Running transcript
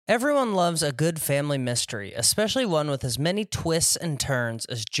Everyone loves a good family mystery, especially one with as many twists and turns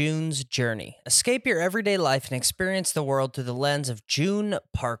as June's Journey. Escape your everyday life and experience the world through the lens of June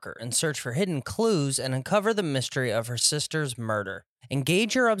Parker and search for hidden clues and uncover the mystery of her sister's murder.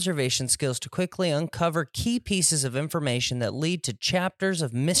 Engage your observation skills to quickly uncover key pieces of information that lead to chapters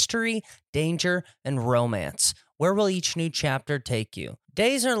of mystery, danger, and romance. Where will each new chapter take you?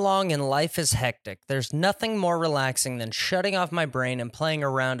 Days are long and life is hectic. There's nothing more relaxing than shutting off my brain and playing a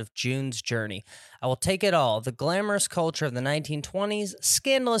round of June's Journey. I will take it all, the glamorous culture of the 1920s,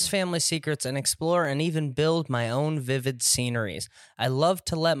 scandalous family secrets, and explore and even build my own vivid sceneries. I love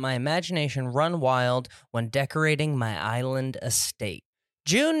to let my imagination run wild when decorating my island estate.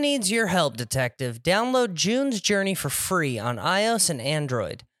 June needs your help, detective. Download June's Journey for free on iOS and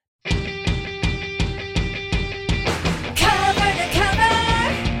Android.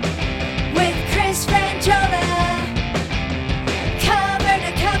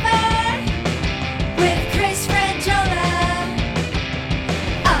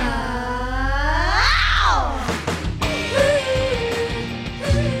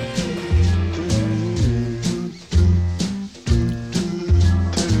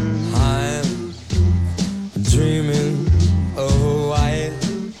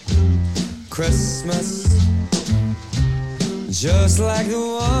 Christmas, just like the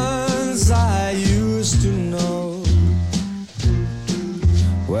ones I used to know,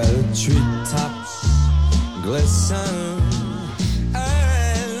 where the treetops glisten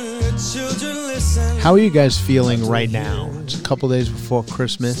and the children listen. How are you guys feeling right now? It's a couple days before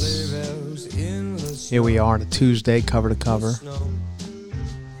Christmas. Here we are on a Tuesday, cover to cover.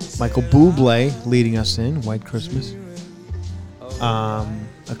 Michael Bublé leading us in White Christmas.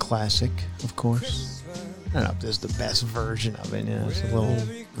 A classic, of course. I don't know if this is the best version of it. It's a little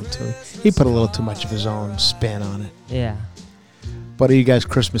too. He put a little too much of his own spin on it. Yeah. But are you guys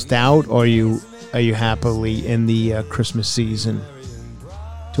Christmased out, or are you happily in the Christmas season?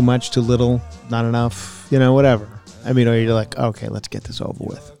 Too much, too little, not enough, whatever. I mean, or you're like, okay, let's get this over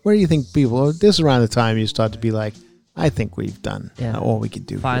with. Where do you think people? This is around the time you start to be like, I think we've done all we could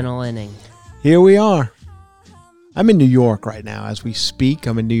do. Final inning. Here we are. I'm in New York right now as we speak.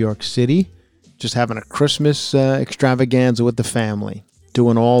 I'm in New York City, just having a Christmas extravaganza with the family.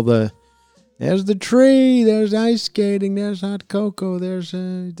 Doing all there's the tree, there's ice skating, there's hot cocoa, there's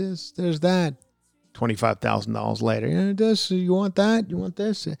this, there's that. $25,000 later. This, you want that? You want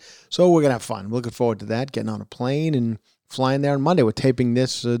this? So we're going to have fun. I'm looking forward to that, getting on a plane and flying there on Monday. We're taping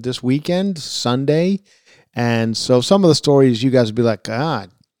this weekend, Sunday. And so some of the stories you guys will be like,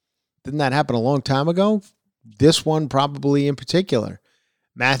 God, didn't that happen a long time ago? This one probably in particular.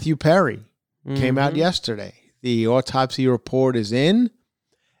 Matthew Perry came out yesterday. The autopsy report is in,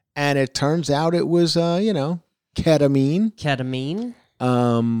 and it turns out it was, ketamine. Ketamine?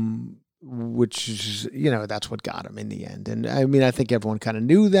 Which is, that's what got him in the end. And I mean, I think everyone kind of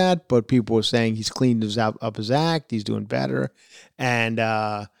knew that, but people were saying he's cleaned up his act, he's doing better, and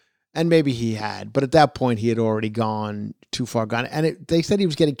maybe he had. But at that point, he had already gone too far gone. And they said he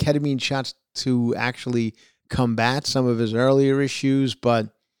was getting ketamine shots to actually combat some of his earlier issues, but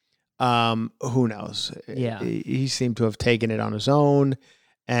who knows? Yeah. He seemed to have taken it on his own.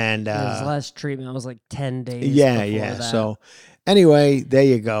 And his last treatment was like 10 days. Yeah. That. So anyway, there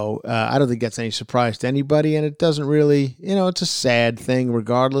you go. I don't think that's any surprise to anybody, and it doesn't really, it's a sad thing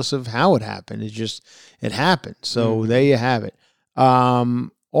regardless of how it happened. It happened. So there you have it.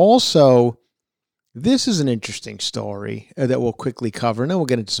 Also, this is an interesting story that we'll quickly cover, and then we'll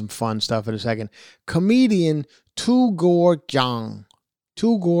get into some fun stuff in a second. Comedian Tugor Jang.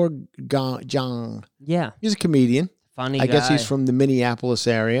 Yeah. He's a comedian. Funny guy. I guess he's from the Minneapolis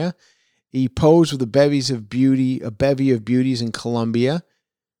area. He posed with a bevy of beauties in Colombia.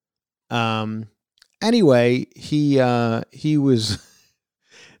 Anyway, he was...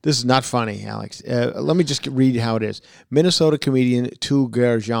 This is not funny, Alex. Let me just read how it is. Minnesota comedian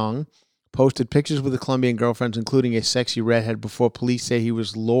Tugor Jang posted pictures with a Colombian girlfriends, including a sexy redhead, before police say he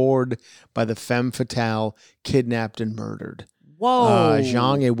was lured by the femme fatale, kidnapped and murdered. Whoa.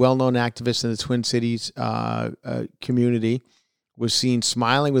 Zhang, a well-known activist in the Twin Cities community, was seen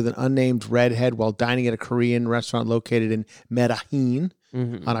smiling with an unnamed redhead while dining at a Korean restaurant located in Medellin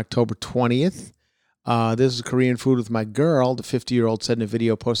on October 20th. This is Korean food with my girl, the 50-year-old said in a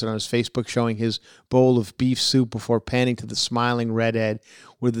video posted on his Facebook showing his bowl of beef soup before panning to the smiling redhead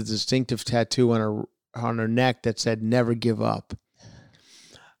with a distinctive tattoo on her neck that said, "Never give up."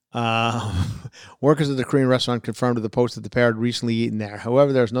 Workers at the Korean restaurant confirmed to the Post that the pair had recently eaten there.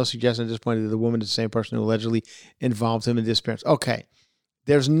 However, there is no suggestion at this point that the woman is the same person who allegedly involved him in the disappearance. Okay,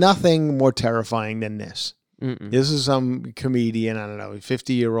 there's nothing more terrifying than this. This is some comedian, I don't know,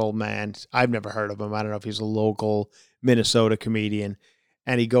 50-year-old man. I've never heard of him. I don't know if he's a local Minnesota comedian.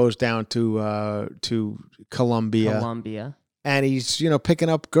 And he goes down to Colombia. And he's, picking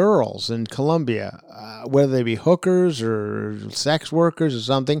up girls in Colombia, whether they be hookers or sex workers or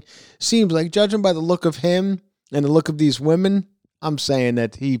something. Seems like, judging by the look of him and the look of these women, I'm saying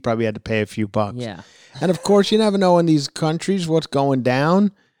that he probably had to pay a few bucks. Yeah. And, of course, you never know in these countries what's going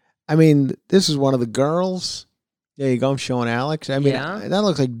down. I mean, this is one of the girls. There you go. I'm showing Alex. I mean, that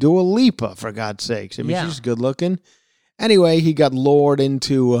looks like Dua Lipa, for God's sakes. I mean, she's good looking. Anyway, he got lured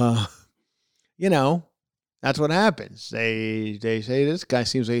into, that's what happens. They say this guy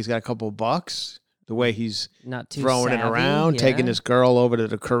seems like he's got a couple of bucks. The way he's not too throwing savvy, it around, taking this girl over to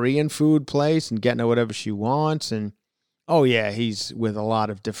the Korean food place and getting her whatever she wants. And, he's with a lot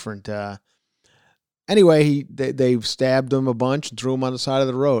of different... Anyway, they've stabbed him a bunch and threw him on the side of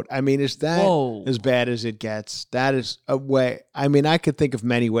the road. I mean, is that as bad as it gets? That is a way. I mean, I could think of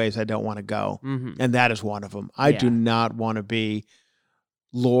many ways I don't want to go, and that is one of them. I do not want to be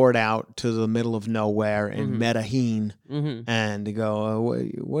lured out to the middle of nowhere in Medellin and to go,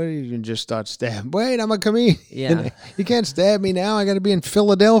 what do you just start stabbing? Wait, I'm a comedian. Yeah. You can't stab me now. I got to be in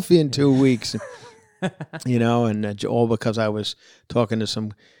Philadelphia in 2 weeks. And all because I was talking to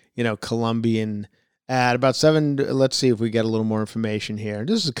some, Colombian... At about 7, let's see if we get a little more information here.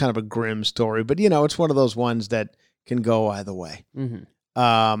 This is kind of a grim story, but, it's one of those ones that can go either way.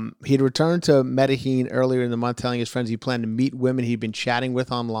 He'd returned to Medellin earlier in the month, telling his friends he planned to meet women he'd been chatting with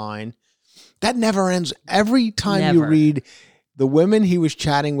online. That never ends. Every time you read the women he was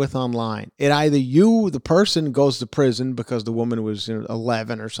chatting with online, it either the person, goes to prison because the woman was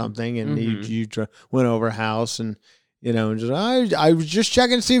 11 or something, and you went over a house and... I was just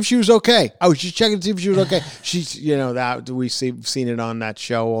checking to see if she was okay. She's, that we've seen it on that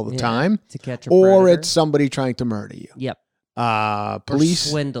show all the time. To catch a or predator. It's somebody trying to murder you. Yep. Police or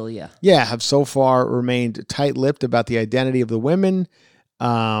swindle you. Yeah, have so far remained tight-lipped about the identity of the women,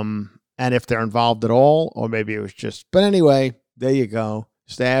 and if they're involved at all, or maybe it was just. But anyway, there you go.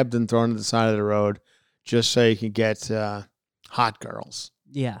 Stabbed and thrown to the side of the road, just so you can get hot girls.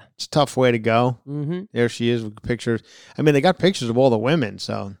 Yeah. It's a tough way to go. There she is with pictures. I mean, they got pictures of all the women.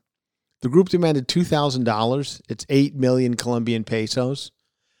 So the group demanded $2,000. It's 8 million Colombian pesos.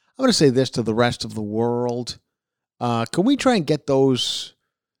 I'm going to say this to the rest of the world. Can we try and get those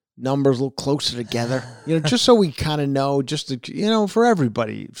numbers a little closer together? Just so we kind of know, just to, for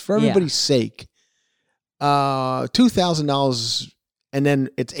everybody's sake. $2,000, and then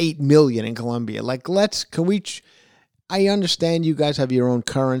it's 8 million in Colombia. Like, I understand you guys have your own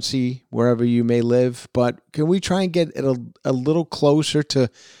currency wherever you may live, but can we try and get it a little closer to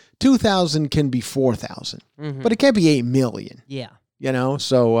 2,000 can be 4,000, but it can't be 8 million. Yeah.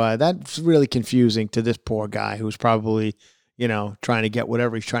 So that's really confusing to this poor guy who's probably, trying to get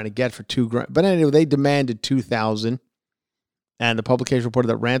whatever he's trying to get for $2,000. But anyway, they demanded 2,000, and the publication reported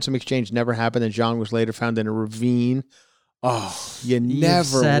that ransom exchange never happened, and Zhang was later found in a ravine. Oh, you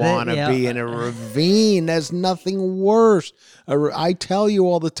never want to be in a ravine. There's nothing worse. I tell you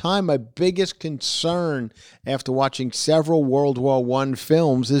all the time, my biggest concern after watching several World War I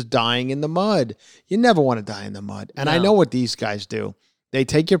films is dying in the mud. You never want to die in the mud. And I know what these guys do. They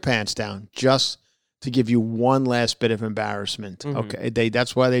take your pants down just to give you one last bit of embarrassment. Okay,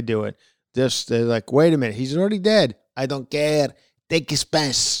 that's why they do it. They're like, wait a minute, he's already dead. I don't care. Take his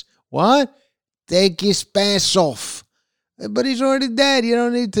pants. What? Take his pants off. But he's already dead. You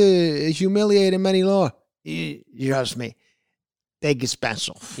don't need to humiliate him any more. You trust me. Take his pants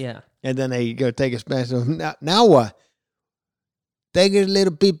off. Yeah. And then they go take his pants off. Now what? Take his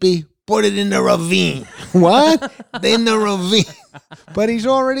little pee-pee, put it in the ravine. What? In the ravine. But he's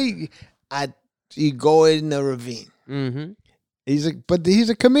already... you go in the ravine. He's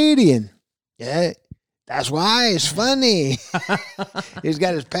a comedian. Yeah. That's why it's funny. He's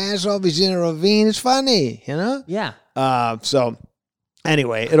got his pants off. He's in a ravine. It's funny, Yeah. So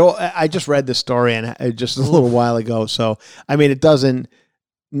anyway, I just read this story and just a little while ago. So I mean,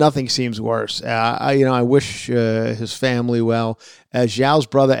 nothing seems worse. I wish his family well. Zhao's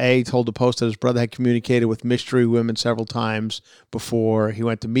brother A told the Post that his brother had communicated with mystery women several times before he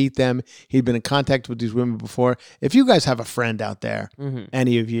went to meet them. He'd been in contact with these women before. If you guys have a friend out there,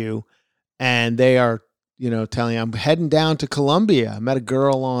 any of you, and they are, telling you, I'm heading down to Colombia. I met a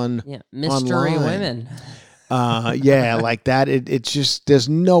girl on mystery online. women. Like that. It's just, there's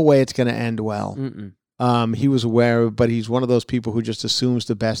no way it's going to end well. He was aware, but he's one of those people who just assumes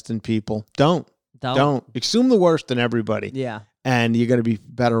the best in people. Don't assume the worst in everybody. Yeah. And you're going to be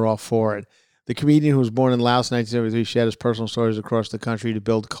better off for it. The comedian who was born in Laos in 1973 shared his personal stories across the country to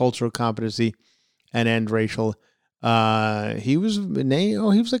build cultural competency and end racial. He was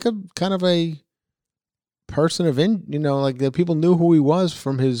like a kind of a person of like the people knew who he was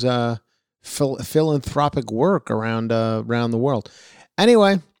from his philanthropic work around the world.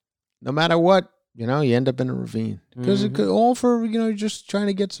 Anyway, no matter what, you end up in a ravine because it could all for just trying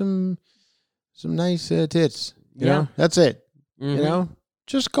to get some nice tits. You know, that's it.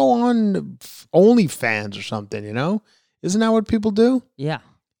 Just go on OnlyFans or something. Isn't that what people do? Yeah.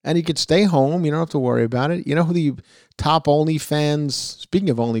 And you could stay home. You don't have to worry about it. You know who the top OnlyFans, speaking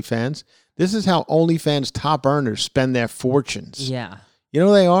of OnlyFans, this is how OnlyFans top earners spend their fortunes. Yeah. You know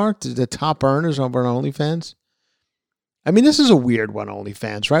who they are? The top earners over on OnlyFans? I mean, this is a weird one,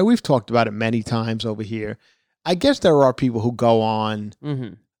 OnlyFans, right? We've talked about it many times over here. I guess there are people who go on.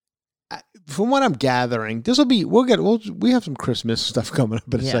 Mm-hmm. From what I'm gathering, we have some Christmas stuff coming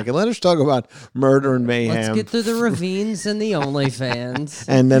up in a second. Let us talk about murder and mayhem. Let's get through the ravines and the OnlyFans.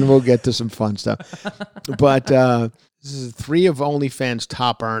 And then we'll get to some fun stuff. But this is 3 of OnlyFans'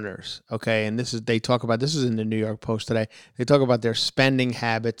 top earners, okay? And this is in the New York Post today. They talk about their spending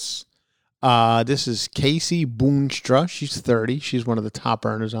habits. This is Casey Boonstra. She's 30. She's one of the top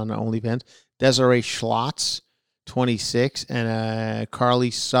earners on the OnlyFans. Desiree Schlotz, 26, and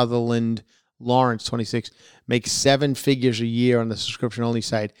Carly Sutherland Lawrence, 26, makes 7 figures a year on the subscription-only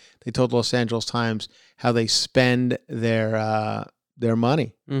site. They told Los Angeles Times how they spend their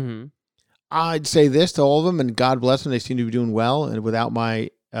money. Mm-hmm. I'd say this to all of them, and God bless them. They seem to be doing well, and without my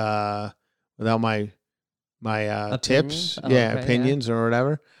tips, opinions or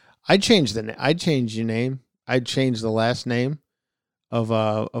whatever, I'd change your name. I'd change the last name of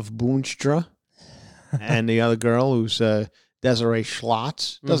Boonstra, and the other girl who's Desiree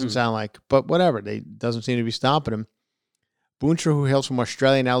Schlotz. Doesn't sound like, but whatever. They doesn't seem to be stopping him. Boonstra, who hails from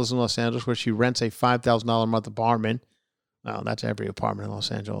Australia, now lives in Los Angeles, where she rents a $5,000 a month apartment. Well, that's every apartment in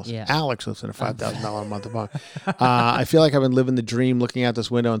Los Angeles. Yeah. Alex lives in a $5,000 a month apartment. I feel like I've been living the dream, looking out this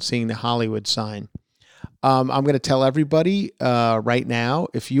window and seeing the Hollywood sign. I'm going to tell everybody right now,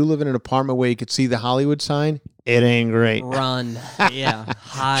 if you live in an apartment where you could see the Hollywood sign, it ain't great. Run. Yeah.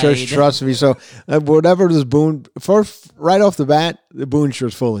 Hide. Just trust me. So whatever this first, right off the bat, the Boonstra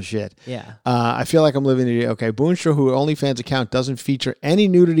is full of shit. Yeah. I feel like I'm living in okay. Boonstra, who OnlyFans account doesn't feature any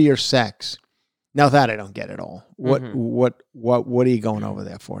nudity or sex. Now that I don't get at all. What are you going over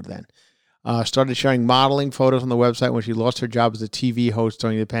there for then? Started sharing modeling photos on the website when she lost her job as a TV host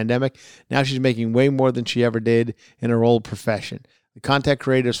during the pandemic. Now she's making way more than she ever did in her old profession. The content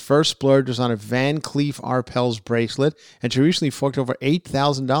creator's first splurge was on a Van Cleef Arpels bracelet, and she recently forked over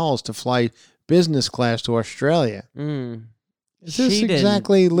 $8,000 to fly business class to Australia. Is this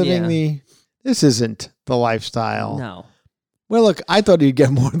exactly living this isn't the lifestyle. No. Well, look, I thought you'd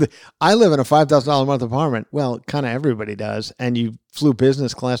get more. I live in a $5,000 a month apartment. Well, kind of everybody does. And you flew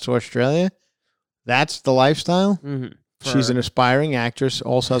business class to Australia. That's the lifestyle. Mm-hmm. She's an aspiring actress.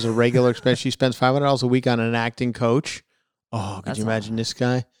 Also has a regular expense. She spends $500 a week on an acting coach. Oh, could you imagine this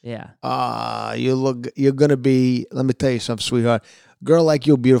guy? Yeah. You're going to be, let me tell you something, sweetheart. Girl like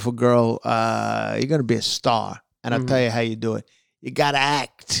you, beautiful girl, you're going to be a star. And I'll tell you how you do it. You got to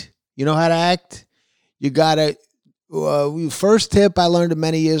act. You know how to act? You got to. First tip I learned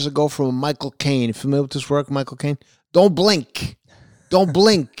many years ago from Michael Caine. You familiar with this work, Michael Caine? Don't blink. Don't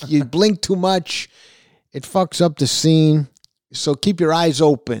blink. You blink too much, it fucks up the scene. So keep your eyes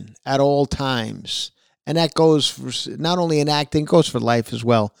open at all times. And that goes for not only in acting, it goes for life as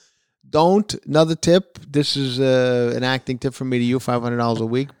well. Another tip, this is an acting tip from me to you, $500 a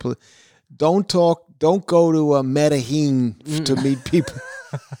week. Don't go to Medellin to meet people.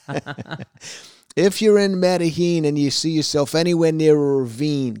 If you're in Medellin and you see yourself anywhere near a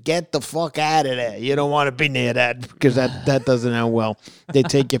ravine, get the fuck out of there. You don't want to be near that because that doesn't end well. They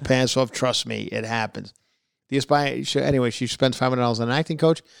take your pants off. Trust me, it happens. Anyway, she spends $500 on an acting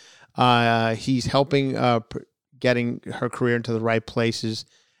coach. He's helping getting her career into the right places,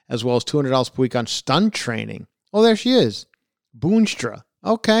 as well as $200 per week on stunt training. Oh, there she is. Boonstra.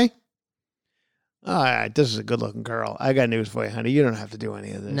 Okay. All right, this is a good-looking girl. I got news for you, honey. You don't have to do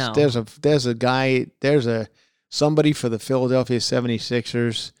any of this. No. There's somebody for the Philadelphia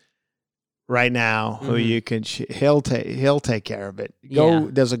 76ers right now who you can he'll take care of it.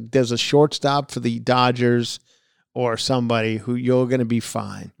 There's a shortstop for the Dodgers or somebody who you're going to be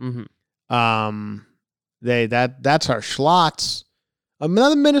fine. Mm-hmm. That's our Schlotz.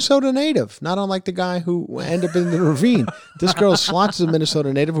 Another Minnesota native, not unlike the guy who ended up in the ravine. This girl, Schlotz, is a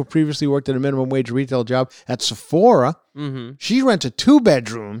Minnesota native who previously worked at a minimum wage retail job at Sephora. Mm-hmm. She rents a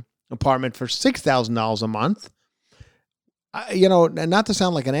 2-bedroom apartment for $6,000 a month. Not to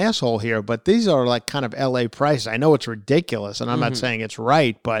sound like an asshole here, but these are like kind of LA prices. I know it's ridiculous, and I'm not saying it's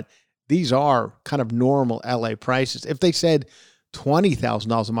right, but these are kind of normal LA prices. If they said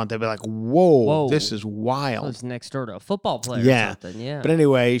 $20,000 a month, they'd be like, whoa, this is wild. It's next door to a football player or something. Yeah. But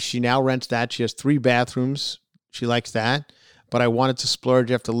anyway, she now rents that. She has 3 bathrooms. She likes that. But I wanted to splurge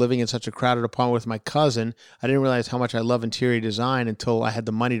after living in such a crowded apartment with my cousin. I didn't realize how much I love interior design until I had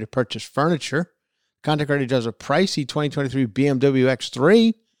the money to purchase furniture. Contact already does a pricey 2023 BMW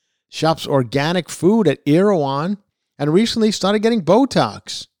X3, shops organic food at Erewhon, and recently started getting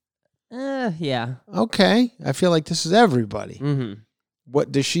Botox. Yeah. Okay. I feel like this is everybody. Mm-hmm.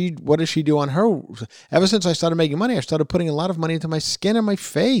 What does she do on her? Ever since I started making money, I started putting a lot of money into my skin and my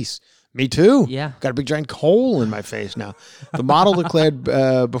face. Me too. Yeah. Got a big giant hole in my face now. The model declared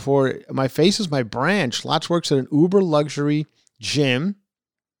before, my face is my brand. Schlotz works at an uber luxury gym.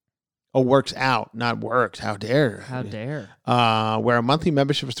 Oh, works out, not works. How dare. How dare. Where a monthly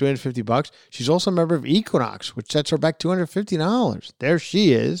membership is $350. She's also a member of Equinox, which sets her back $250. There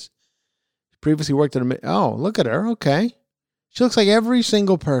she is. Previously worked at oh, look at her. Okay. She looks like every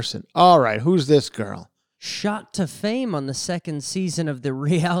single person. All right. Who's this girl? Shot to fame on the 2nd season of the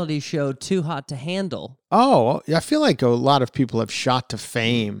reality show Too Hot to Handle. Oh, I feel like a lot of people have shot to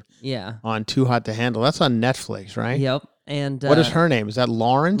fame. Yeah. On Too Hot to Handle. That's on Netflix, right? Yep. And what is her name? Is that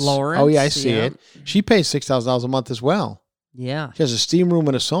Lawrence? Lawrence. Oh, yeah, I see it. She pays $6,000 a month as well. Yeah. She has a steam room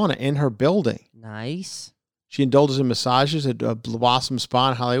and a sauna in her building. Nice. She indulges in massages at Blossom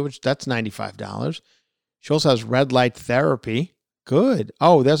Spa in Hollywood. That's $95. She also has red light therapy. Good.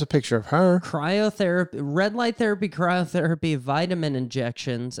 Oh, there's a picture of her. Cryotherapy, red light therapy, cryotherapy, vitamin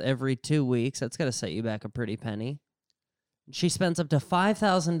injections every 2 weeks. That's got to set you back a pretty penny. She spends up to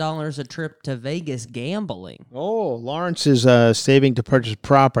 $5,000 a trip to Vegas gambling. Oh, Lawrence is saving to purchase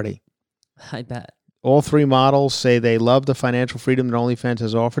property. I bet. All 3 models say they love the financial freedom that OnlyFans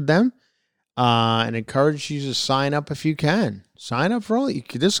has offered them. And encourage you to sign up if you can. Sign up for all.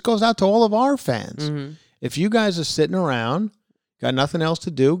 This goes out to all of our fans. Mm-hmm. If you guys are sitting around, got nothing else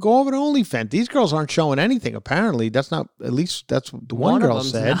to do, go over to OnlyFans. These girls aren't showing anything, apparently. That's not, at least that's what the one girl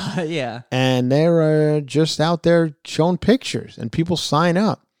said. Not, yeah. And they're just out there showing pictures, and people sign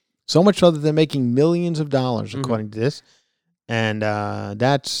up. So much so that they're making millions of dollars, according to this. And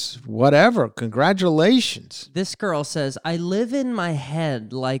that's whatever. Congratulations. This girl says, I live in my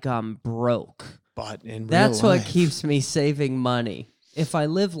head like I'm broke. But in that's real what life, keeps me saving money. If I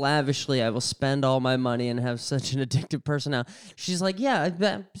live lavishly, I will spend all my money and have such an addictive personality. She's like, yeah,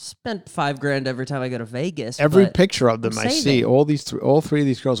 I spent $5,000 every time I go to Vegas. Every picture of them I see, saving. all three of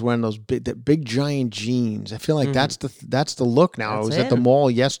these girls wearing those big giant jeans. I feel like that's the look now. I was at the mall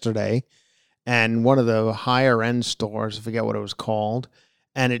yesterday, and one of the higher end stores, I forget what it was called,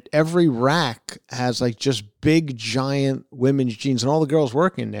 and every rack has like just big giant women's jeans, and all the girls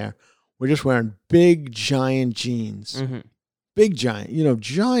working there were just wearing big giant jeans. Mm-hmm. Big giant,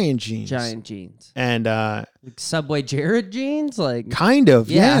 giant jeans. Giant jeans. And like Subway Jared jeans? Like kind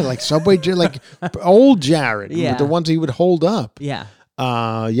of, yeah. Like Subway Jared, like old Jared. Yeah. The ones he would hold up. Yeah.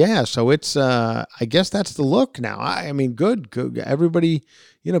 Yeah, so it's I guess that's the look now. I mean, good. Everybody,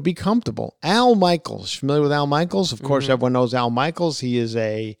 be comfortable. Al Michaels. Familiar with Al Michaels? Of course, everyone knows Al Michaels. He is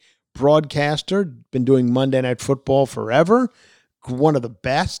a broadcaster, been doing Monday Night Football forever. One of the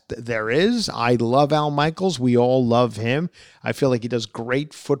best there is. I love Al Michaels. We all love him. I feel like he does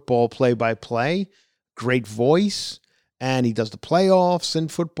great football play-by-play, great voice, and he does the playoffs in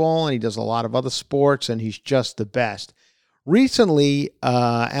football, and he does a lot of other sports, and he's just the best. Recently,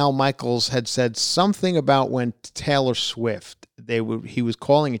 Al Michaels had said something about when Taylor Swift, he was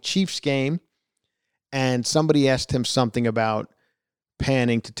calling a Chiefs game, and somebody asked him something about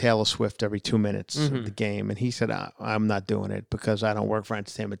panning to Taylor Swift every 2 minutes of the game. And he said, I'm not doing it because I don't work for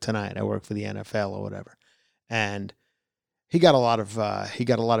Entertainment Tonight. I work for the NFL or whatever. And he got a lot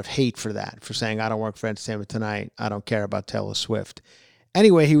of hate for that, for saying, I don't work for Entertainment Tonight. I don't care about Taylor Swift.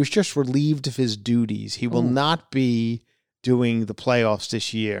 Anyway, he was just relieved of his duties. He will not be doing the playoffs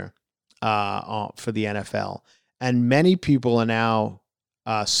this year for the NFL. And many people are now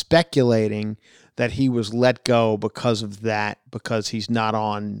speculating that he was let go because of that, because he's not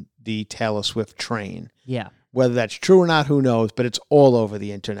on the Taylor Swift train. Yeah. Whether that's true or not, who knows, but it's all over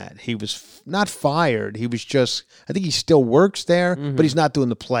the internet. He was not fired. He was just, I think he still works there, but he's not doing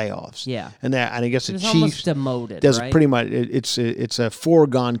the playoffs. Yeah. And I guess the Chiefs almost demoted, there's right? pretty much, it's a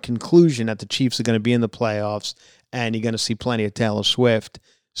foregone conclusion that the Chiefs are going to be in the playoffs, and you're going to see plenty of Taylor Swift.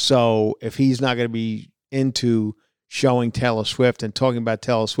 So if he's not going to be into showing Taylor Swift and talking about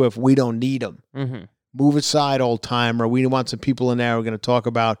Taylor Swift, we don't need him. Mm-hmm. Move aside, old timer. We want some people in there who are going to talk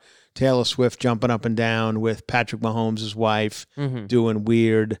about Taylor Swift jumping up and down with Patrick Mahomes' wife, doing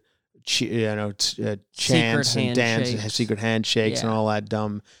weird, chants and dances, secret handshakes and all that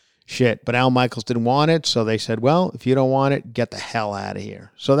dumb shit. But Al Michaels didn't want it, so they said, well, if you don't want it, get the hell out of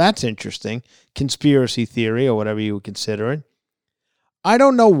here. So that's interesting. Conspiracy theory or whatever you would consider it. I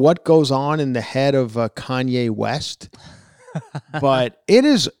don't know what goes on in the head of Kanye West. But it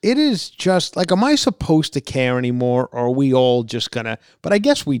is just like, am I supposed to care anymore, or are we all just gonna? But I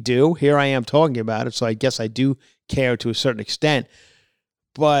guess we do. Here I am talking about it, so I guess I do care to a certain extent.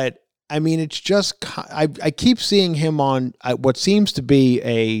 But I mean, it's just I keep seeing him on what seems to be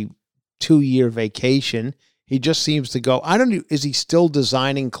a 2-year vacation. He just seems to go. I don't know. Is he still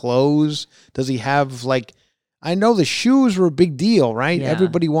designing clothes? Does he have like? I know the shoes were a big deal, right? Yeah.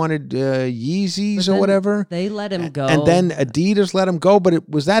 Everybody wanted Yeezys or whatever. They let him go. And then Adidas let him go, but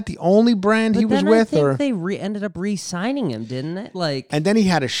was that the only brand he was with? I think they ended up re-signing him, didn't it? Like, and then he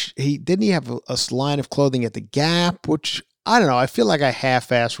had didn't he have a line of clothing at the Gap, which I don't know. I feel like I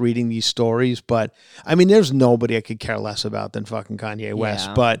half-ass reading these stories, but I mean, there's nobody I could care less about than fucking Kanye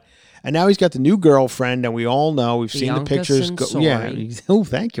West. Yeah. And now he's got the new girlfriend, and we all know, we've seen the pictures. Yeah. Oh,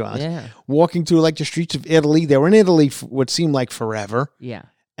 thank you, Alex. Yeah. Walking through like the streets of Italy. They were in Italy for what seemed like forever. Yeah.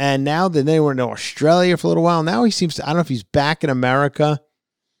 And now that they were in Australia for a little while. Now he seems to, I don't know if he's back in America,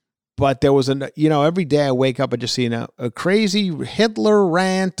 but there was every day I wake up, I just see a crazy Hitler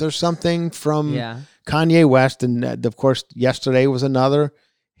rant or something from Kanye West. And of course, yesterday was another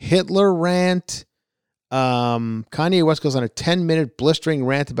Hitler rant. Kanye West goes on a 10-minute blistering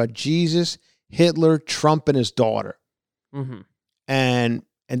rant about Jesus, Hitler, Trump, and his daughter. Mm-hmm. And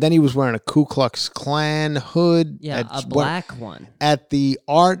then he was wearing a Ku Klux Klan hood. Yeah, a black one. At the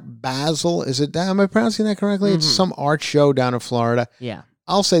Art Basel. Am I pronouncing that correctly? Mm-hmm. It's some art show down in Florida. Yeah.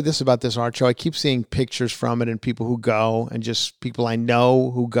 I'll say this about this art show. I keep seeing pictures from it and people who go and just people I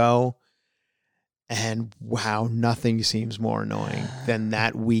know who go. And wow, nothing seems more annoying than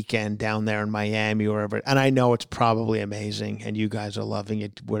that weekend down there in Miami or wherever. And I know it's probably amazing and you guys are loving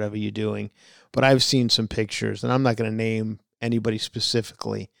it, whatever you're doing. But I've seen some pictures, and I'm not going to name anybody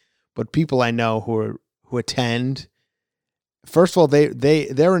specifically, but people I know who attend. First of all,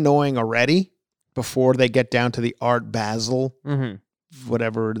 they're annoying already before they get down to the Art Basel,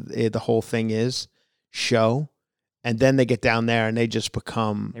 whatever the whole thing is, show. And then they get down there and they just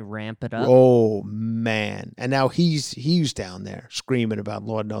become... They ramp it up. Oh, man. And now he's down there screaming about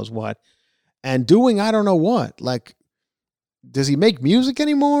Lord knows what. And doing I don't know what. Like, does he make music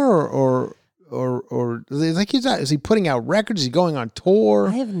anymore? Or like is he putting out records? Is he going on tour?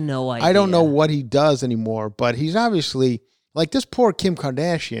 I have no idea. I don't know what he does anymore. But he's obviously... Like this poor Kim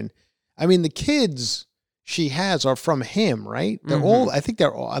Kardashian. I mean, the kids she has are from him, right? They're all... I think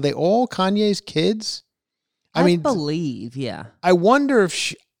are they all Kanye's kids? I believe, yeah. I wonder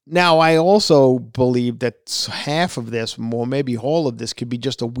if now I also believe that half of this, more maybe all of this, could be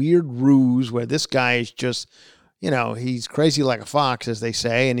just a weird ruse where this guy is just, he's crazy like a fox, as they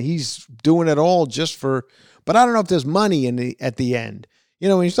say, and he's doing it all just for. But I don't know if there's money at the end.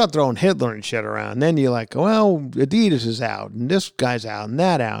 When you start throwing Hitler and shit around, then you're like, well, Adidas is out, and this guy's out, and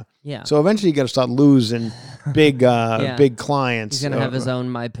that out. Yeah. So eventually you got to start losing big clients. He's gonna have his own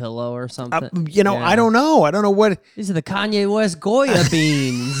MyPillow or something. I don't know. I don't know what. These are the Kanye West Goya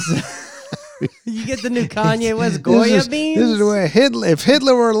beans. You get the new Kanye West Goya beans. This is where if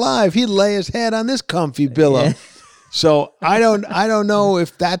Hitler were alive, he'd lay his head on this comfy pillow. Yeah. So I don't know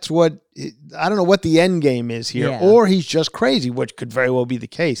if that's what. I don't know what the end game is here, or he's just crazy, which could very well be the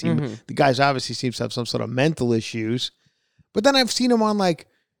case. The guy's obviously seems to have some sort of mental issues. But then I've seen him on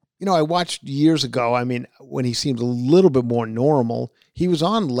I watched years ago, when he seemed a little bit more normal, he was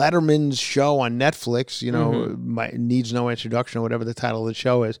on Letterman's show on Netflix, Needs No Introduction or whatever the title of the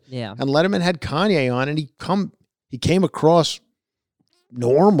show is. Yeah. And Letterman had Kanye on, and he came across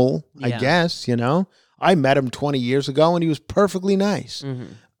normal, I guess, I met him 20 years ago, and he was perfectly nice.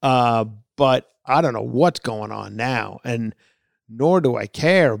 But I don't know what's going on now, and nor do I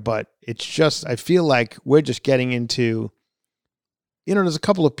care, but it's just, I feel like we're just getting into... there's a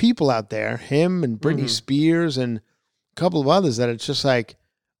couple of people out there, him and Britney Spears and a couple of others that it's just like,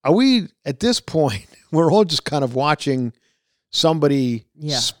 are we, at this point, we're all just kind of watching somebody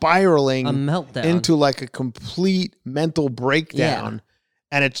spiraling a meltdown into like a complete mental breakdown,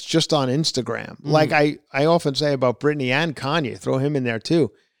 and it's just on Instagram. Like I often say about Britney and Kanye, throw him in there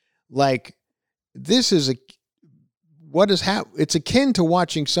too. Like, this is it's akin to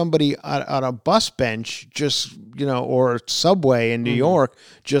watching somebody on a bus bench just, or subway in New York,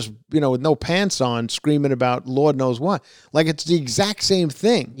 just, with no pants on, screaming about Lord knows what. Like, it's the exact same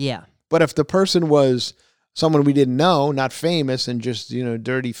thing. Yeah. But if the person was someone we didn't know, not famous, and just,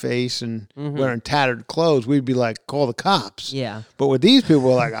 dirty face and wearing tattered clothes, we'd be like, call the cops. Yeah. But with these people,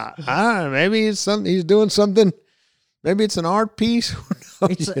 we're like, I don't know, maybe he's doing something Maybe it's an art piece. Who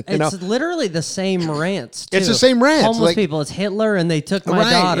knows? It's literally the same rants, too. It's the same rants. Homeless people, it's Hitler, and they took my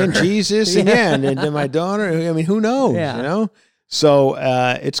daughter. And Jesus, and and my daughter. I mean, who knows, you know? So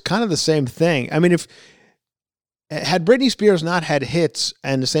it's kind of the same thing. I mean, had Britney Spears not had hits,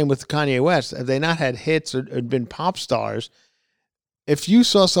 and the same with Kanye West, if they not had hits or been pop stars, if you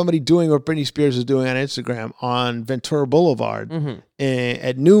saw somebody doing what Britney Spears is doing on Instagram on Ventura Boulevard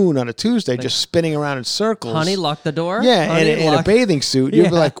at noon on a Tuesday, just spinning around in circles. Honey, lock the door. Yeah, in a bathing suit. You'd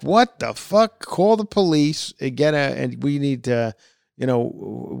be like, what the fuck? Call the police. And we need to,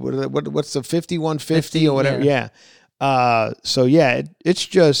 what's the 5150 or whatever? Yeah. It's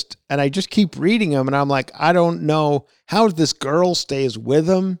just, and I just keep reading them, and I'm like, I don't know how this girl stays with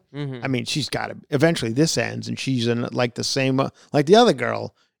him. I mean, she's got to, eventually this ends, and she's in like the same, like the other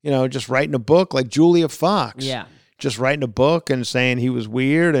girl, just writing a book, like Julia Fox. Yeah. Just writing a book and saying he was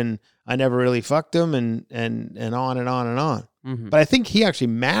weird, and I never really fucked him, and on and on and on. But I think he actually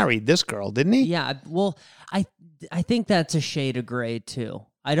married this girl, didn't he? Yeah. Well, I think that's a shade of gray, too.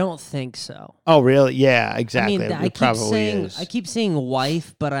 I don't think so. Oh, really? Yeah, exactly. I mean, I keep saying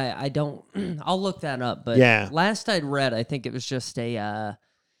wife, but I don't. I'll look that up. But last I'd read, I think it was just a,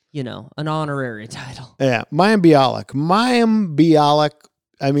 an honorary title. Yeah, Mayim Bialik.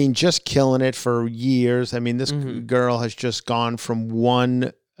 I mean, just killing it for years. I mean, this girl has just gone from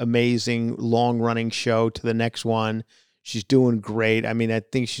one amazing long-running show to the next one. She's doing great. I mean, I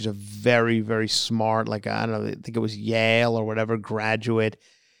think she's a very, very smart, like, I don't know, I think it was Yale or whatever, graduate.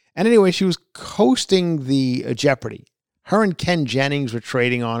 And anyway, she was hosting the Jeopardy. Her and Ken Jennings were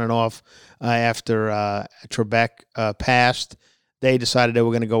trading on and off after Trebek passed. They decided they were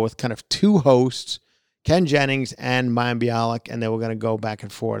going to go with kind of two hosts, Ken Jennings and Mayim Bialik, and they were going to go back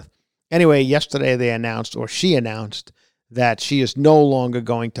and forth. Anyway, yesterday she announced that she is no longer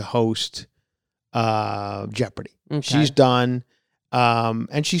going to host Jeopardy. Okay. She's done.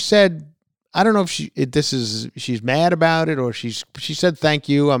 And she said, I don't know if she's mad about it, or she said, thank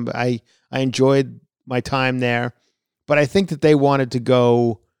you. I enjoyed my time there, but I think that they wanted to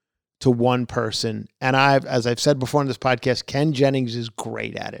go to one person. And as I've said before in this podcast, Ken Jennings is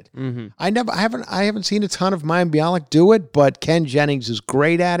great at it. I haven't seen a ton of Mayim Bialik do it, but Ken Jennings is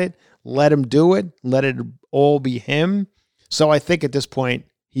great at it. Let him do it. Let it all be him. So I think at this point,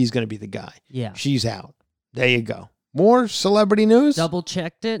 he's going to be the guy. Yeah. She's out. There you go. More celebrity news? Double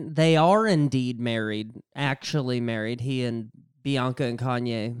checked it. They are indeed married. Actually married. He and Bianca and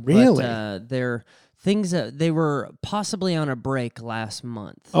Kanye. Really? But, they're things that they were possibly on a break last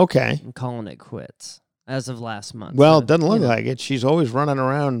month. Okay. And calling it quits as of last month. Well, it doesn't look like it. She's always running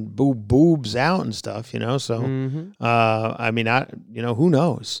around boobs out and stuff, So, I mean, who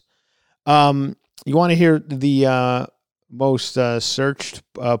knows? You want to hear the most searched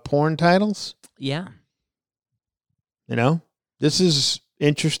porn titles? Yeah. This is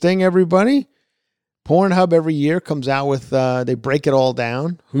interesting, everybody. Pornhub every year comes out with, they break it all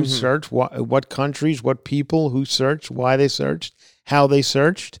down. Who searched, what countries, what people, who searched, why they searched, how they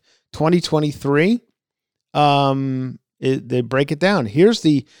searched. 2023, they break it down. Here's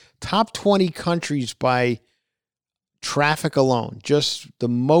the top 20 countries by traffic alone. Just the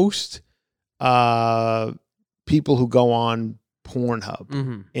most people who go on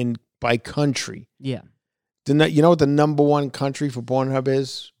Pornhub by country. Yeah. You know what the number one country for Pornhub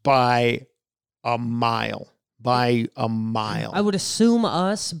is? By a mile. By a mile. I would assume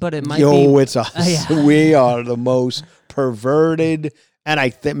us, but it might be. It's us. Yeah. We are the most perverted, and I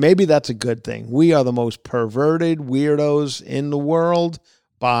think maybe that's a good thing. We are the most perverted weirdos in the world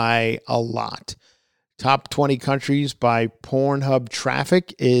by a lot. Top 20 countries by Pornhub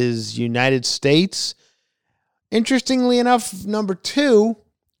traffic is United States. Interestingly enough, number 2,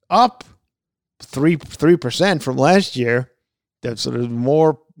 up 3% from last year. So there's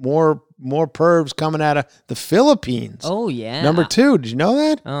more pervs coming out of the Philippines. Oh, yeah. Number 2. Did you know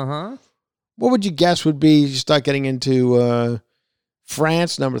that? Uh-huh. What would you guess would be, you start getting into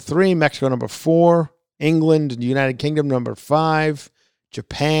France, number 3, Mexico, number 4, England, United Kingdom, number 5,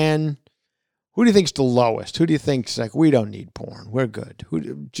 Japan. Who do you think's the lowest? Who do you think's like, we don't need porn, we're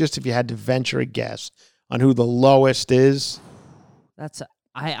good? Just if you had to venture a guess on who the lowest is.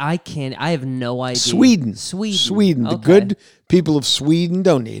 I have no idea. Sweden. Okay. The good people of Sweden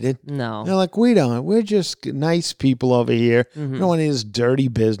don't need it. No. They're like, we don't. We're just nice people over here. We don't want any of this dirty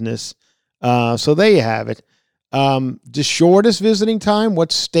business. So there you have it. The shortest visiting time,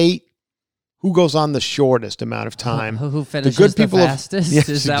 what state? Who goes on the shortest amount of time? Who finishes the fastest?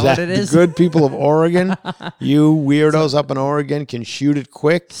 Is that what it is? The good people of Oregon. You weirdos up in Oregon can shoot it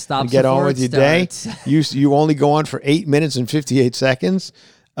quick and get on with your day. You only go on for 8 minutes and 58 seconds.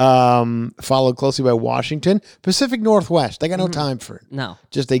 Followed closely by Washington. Pacific Northwest. They got no time for it. No.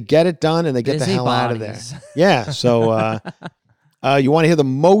 Just they get it done and they get the Busy hell out of there. bodies. Yeah. So you want to hear the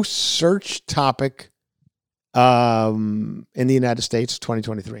most searched topic in the United States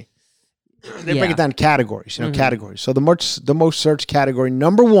 2023. They break it down in categories, categories. So the most searched category,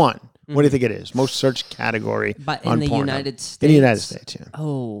 number one. What do you think it is? Most searched category But on in the Pornhub. United States? In the United States, yeah.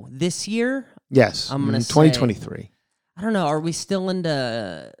 Oh, this year? Yes. I'm going to 2023. I don't know. Are we still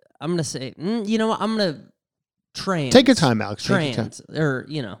into... I'm going to say... you know what? I'm going to... Trans. Take your time, Alex. Take your time. Or,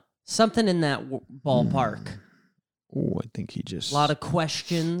 something in that ballpark. Oh, I think he just... A lot of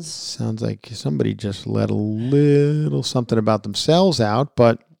questions. Sounds like somebody just let a little something about themselves out,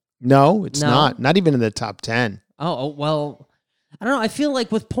 but no, it's not. Not even in the top 10. Oh, well... I don't know. I feel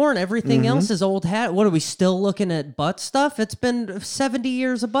like with porn, everything else is old hat. What are we still looking at butt stuff? It's been 70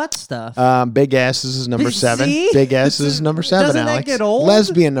 years of butt stuff. Big asses is number 7. See? Big asses is number 7, Doesn't Alex. that get old?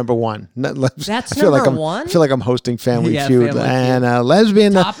 Lesbian number 1. That's I feel number like 1? I feel like I'm hosting Family Yeah, Feud. Family And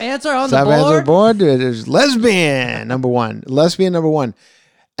lesbian... Top answer on the top board? answer on the board. There's lesbian number 1. Lesbian number 1.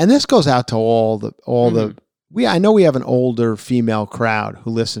 And this goes out to all the... I know we have an older female crowd who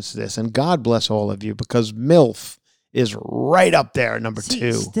listens to this, and God bless all of you, because MILF is right up there at number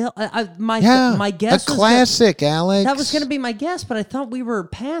 2. Still, my guess a classic, Alex. That was going to be my guess, but I thought we were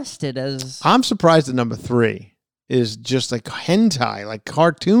past it as... I'm surprised that number 3 is just like hentai, like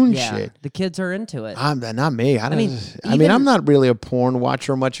cartoon shit. The kids are into it. Not me. I mean, even, I'm not really a porn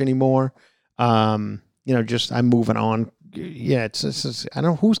watcher much anymore. Just I'm moving on. Yeah, it's I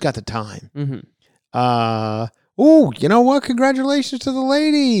don't know who's got the time. You know what? Congratulations to the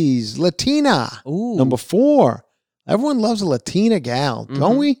ladies. Latina. Ooh. Number 4. Everyone loves a Latina gal,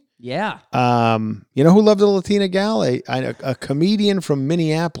 don't we? Yeah. You know who loved a Latina gal? A comedian from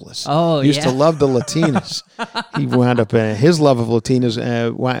Minneapolis. Oh, used to love the Latinas. He wound up his love of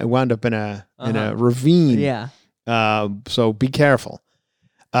Latinas wound up in a ravine. Yeah. So be careful.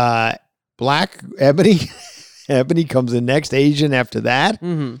 Black Ebony. Ebony comes in next. Asian after that.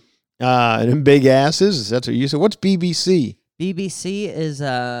 And then big asses. That's what you said. What's BBC? BBC is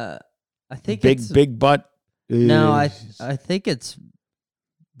I think big butt. No, I think it's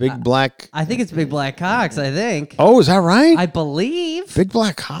big black. I think it's big black cocks. I think. Oh, is that right? I believe big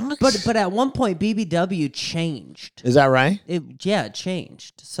black cocks. But at one point BBW changed. Is that right? It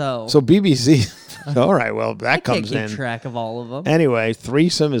changed. So BBC. All right. Well, that comes in. I can't keep track of all of them. Anyway,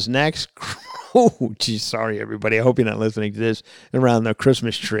 threesome is next. Oh, geez, sorry, everybody. I hope you're not listening to this around the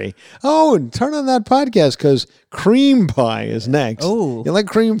Christmas tree. Oh, and turn on that podcast because cream pie is next. Oh. You like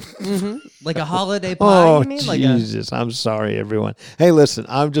cream? Like a holiday pie, you mean? Jesus. I'm sorry, everyone. Hey, listen,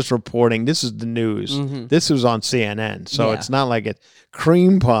 I'm just reporting. This is the news. This was on CNN, so it's not like it's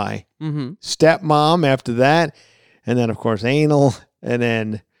cream pie. Stepmom after that, and then, of course, anal, and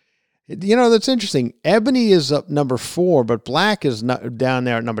then... that's interesting. Ebony is up number 4, but black is down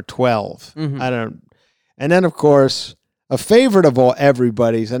there at number 12. And then, of course, a favorite of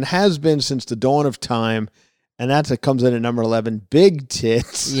everybody's and has been since the dawn of time, and it comes in at number 11, big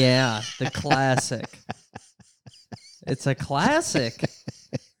tits. Yeah, the classic. It's a classic.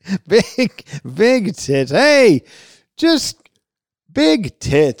 Big tits. Hey, just big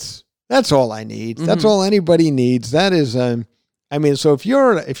tits. That's all I need. That's all anybody needs. That is... so if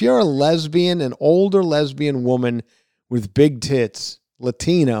you're a lesbian, an older lesbian woman with big tits,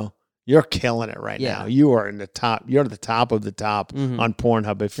 Latino, you're killing it right now. You are in the top. You're at the top of the top on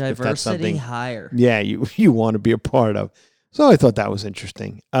Pornhub. If that's something higher. Yeah, you want to be a part of. So I thought that was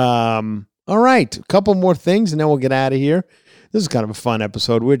interesting. All right, a couple more things, and then we'll get out of here. This is kind of a fun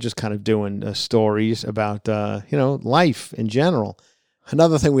episode. We're just kind of doing stories about life in general.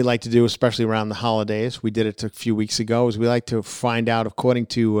 Another thing we like to do, especially around the holidays, we did it a few weeks ago, is we like to find out, according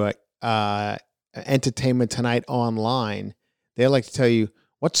to Entertainment Tonight Online, they like to tell you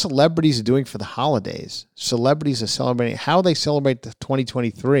what celebrities are doing for the holidays. Celebrities are celebrating, how they celebrate the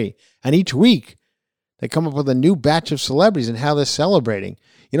 2023. And each week, they come up with a new batch of celebrities and how they're celebrating.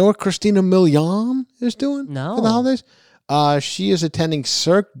 You know what Christina Milian is doing for the holidays? She is attending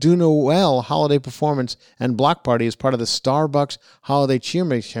Cirque du Noël holiday performance and block party as part of the Starbucks Holiday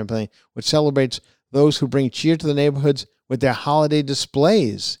Cheermaking campaign, which celebrates those who bring cheer to the neighborhoods with their holiday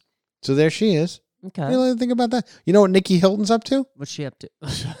displays. So there she is. Okay. You know, think about that. You know what Nikki Hilton's up to? What's she up to?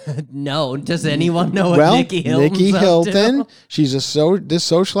 No. Does anyone know what Nikki Hilton's up to? She's this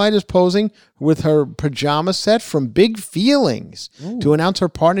socialite is posing with her pajama set from Big Feelings to announce her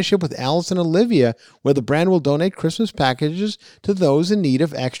partnership with Alice and Olivia, where the brand will donate Christmas packages to those in need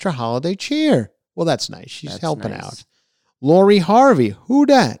of extra holiday cheer. Well, that's nice. She's helping out. Lori Harvey. Who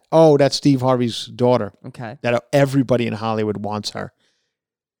dat? Oh, that's Steve Harvey's daughter. Okay. That everybody in Hollywood wants her.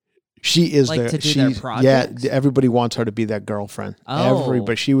 She is to do their projects? Yeah, everybody wants her to be their girlfriend. Oh.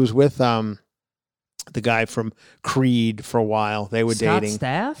 Everybody. She was with the guy from Creed for a while. They were Scott dating.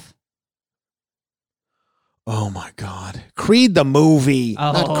 Staff? Oh my God. Creed the movie.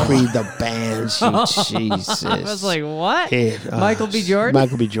 Oh. Not Creed the band. Jesus. I was like, what? Hey, Michael B. Jordan?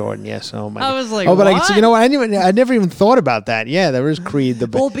 Michael B. Jordan, yes. Oh my God. I was like, but what? you know what? I never even thought about that. Yeah, there is Creed the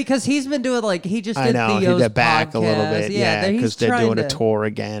band. Well, because he's been doing he just did I know, Theo's he did back podcast. a little bit. Yeah, because they're doing a tour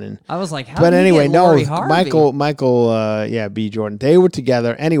again. And I was like, how but did anyway, he get Lori no, Harvey? Michael, B. Jordan. They were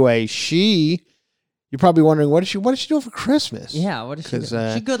together. Anyway, you're probably wondering, what is she doing for Christmas? Yeah, what is she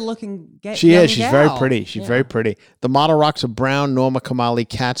doing? She's good looking. She is. She's very pretty. She's very pretty. The model rocks a brown Norma Kamali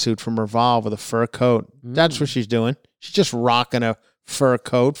catsuit from Revolve with a fur coat. That's what she's doing. She's just rocking a fur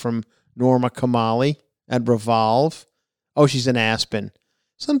coat from Norma Kamali at Revolve. Oh, she's in Aspen.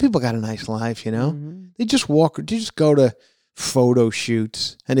 Some people got a nice life, you know? Mm-hmm. They just go to photo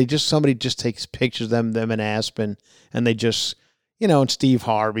shoots and somebody just takes pictures of them in Aspen, and they just, and Steve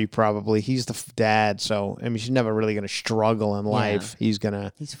Harvey probably, he's the dad, so I mean she's never really going to struggle in life. Yeah.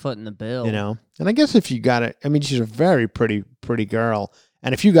 He's footing the bill. And I guess if you got it, I mean she's a very pretty girl,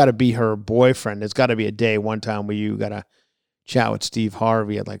 and if you got to be her boyfriend, it's got to be a day one time where you got to chat with Steve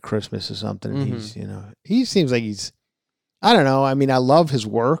Harvey at like Christmas or something. And he seems like I don't know. I mean, I love his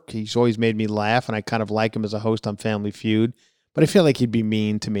work. He's always made me laugh, and I kind of like him as a host on Family Feud. But I feel like he'd be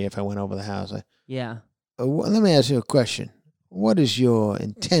mean to me if I went over the house. Yeah. Let me ask you a question. What is your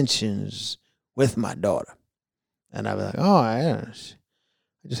intentions with my daughter? And I'd be like, I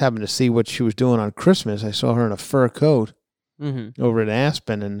just happened to see what she was doing on Christmas. I saw her in a fur coat over at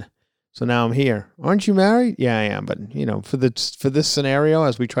Aspen, and so now I'm here. Aren't you married? Yeah, I am. But for this scenario,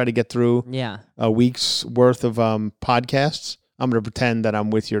 as we try to get through a week's worth of podcasts, I'm going to pretend that I'm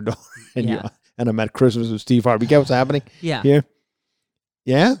with your daughter and I'm at Christmas with Steve Harvey. Get what's happening? Yeah. Here?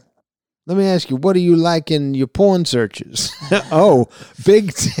 Yeah? Let me ask you, what do you like in your porn searches? Oh,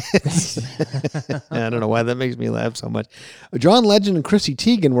 big tits. I don't know why that makes me laugh so much. John Legend and Chrissy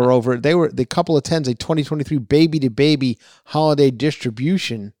Teigen were over. They were the couple attends a 2023 baby to baby holiday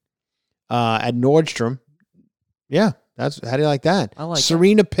distribution at Nordstrom. Yeah, how do you like that? I like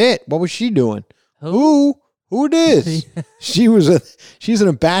Serena Pitt. What was she doing? Who this? She's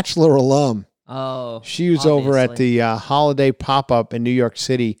a Bachelor alum. Oh, she was over at the holiday pop-up in New York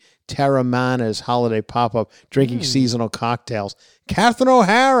City, Terramana's holiday pop-up, drinking seasonal cocktails. Catherine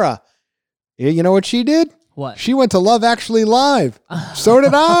O'Hara, you know what she did? What? She went to Love Actually Live. So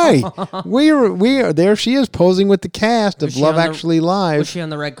did I. We are there. She is posing with the cast of Love Actually Live. Was she on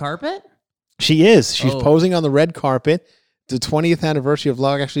the red carpet? She is. She's posing on the red carpet. The 20th anniversary of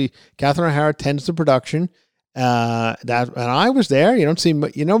Love Actually. Catherine O'Hara attends the production. And I was there. You don't see.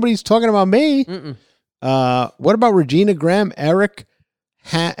 Nobody's talking about me. What about Regina Graham, Erica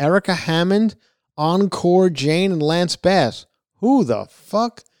Hammond, Encore Jane, and Lance Bass? Who the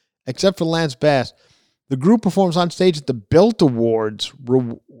fuck? Except for Lance Bass. The group performs on stage at the Built Awards.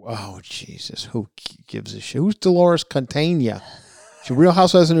 Oh, Jesus. Who gives a shit? Who's Dolores Catania? She's Real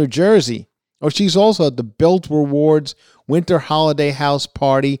Housewives of New Jersey. Oh, she's also at the Built Rewards Winter Holiday House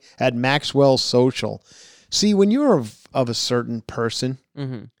Party at Maxwell's Social. See, when you're of a certain person,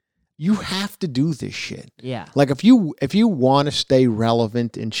 you have to do this shit. Yeah. Like if you want to stay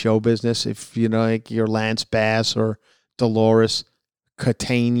relevant in show business, if like you're Lance Bass or Dolores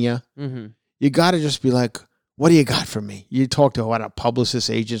Catania, you got to just be like, what do you got for me? You talk to a publicist,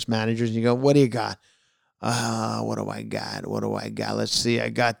 agents, managers, and you go, what do you got? What do I got? Let's see. I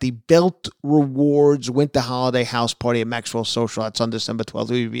got the Built Rewards Winter Holiday House Party at Maxwell Social. That's on December 12th.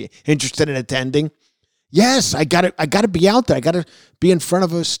 Would you be interested in attending? Yes, I got to be out there. I got to be in front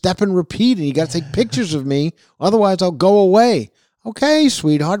of a step and repeat, and you got to take pictures of me. Otherwise, I'll go away. Okay,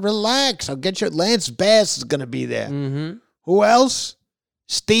 sweetheart, relax. I'll get your Lance Bass is going to be there. Who else?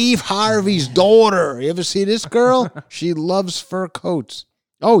 Steve Harvey's daughter. You ever see this girl? She loves fur coats.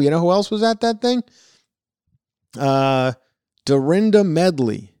 Oh, you know who else was at that thing? Dorinda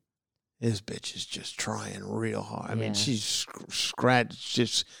Medley. This bitch is just trying real hard. I mean, she's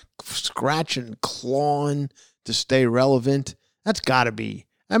scratching, clawing to stay relevant. That's got to be.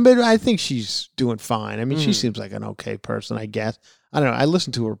 I mean, I think she's doing fine. I mean, she seems like an okay person, I guess. I don't know. I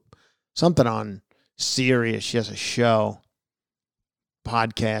listened to her something on Sirius. She has a show,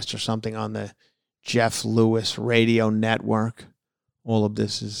 podcast or something on the Jeff Lewis radio network. All of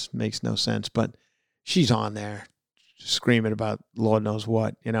this makes no sense, but she's on there screaming about Lord knows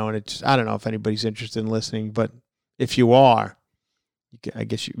what, and it's, I don't know if anybody's interested in listening, but if you are, I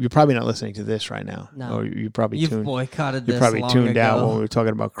guess you're probably not listening to this right now. No. Or you've boycotted this. You're probably tuned ago. out when we were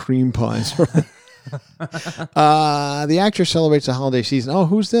talking about cream pies. The actress celebrates the holiday season. Oh,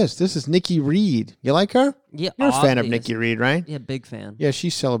 who's this? This is Nikki Reed. You like her? Yeah, You're a fan of obvious. Nikki Reed, right? Yeah, big fan. Yeah,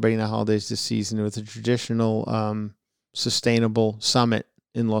 she's celebrating the holidays this season with a traditional sustainable summit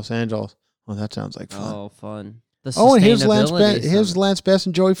in Los Angeles. Oh, that sounds like fun. Oh, fun. The And here's Lance, sustainability here's Lance Bass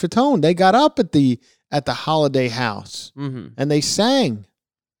and Joey Fatone. They got up at the holiday house Mm-hmm. and they sang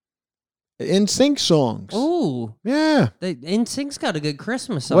NSYNC songs. Ooh, Yeah. NSYNC's got a good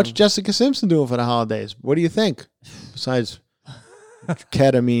Christmas song. What's Jessica Simpson doing for the holidays? What do you think? Besides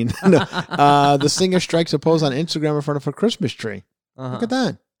ketamine. No. The singer strikes a pose on Instagram in front of her Christmas tree. Uh-huh. Look at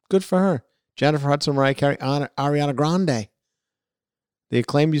that. Good for her. Jennifer Hudson, Mariah Carey, Ariana Grande. The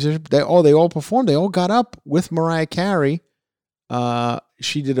acclaimed musicians, they all performed. They all got up with Mariah Carey.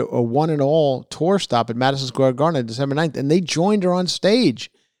 She did a one and all tour stop at Madison Square Garden on December 9th, and they joined her on stage.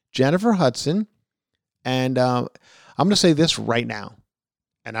 Jennifer Hudson, and I'm going to say this right now,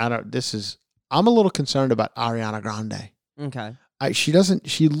 and I'm a little concerned about Ariana Grande. Okay.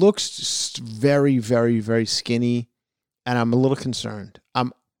 She looks very, very, very skinny, and I'm a little concerned.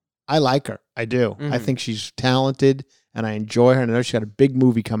 I like her. I do. Mm-hmm. I think she's talented, and I enjoy her, and I know she got a big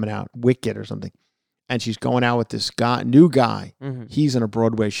movie coming out, Wicked or something, and she's going out with this new guy. Mm-hmm. He's in a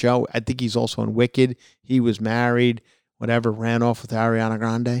Broadway show. I think he's also in Wicked. He was married. Whatever, ran off with Ariana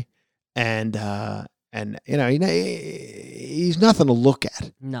Grande, and he's nothing to look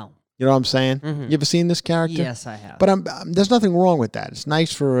at. No. You know what I'm saying? Mm-hmm. You ever seen this character? Yes, I have. But there's nothing wrong with that. It's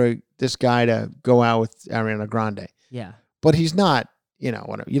nice for this guy to go out with Ariana Grande, Yeah. but he's not. You know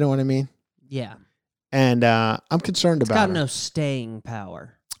what I mean? Yeah. And I'm concerned It's about got her. no staying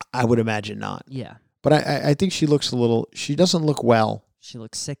power. I would imagine not. Yeah. But I think she looks she doesn't look well. She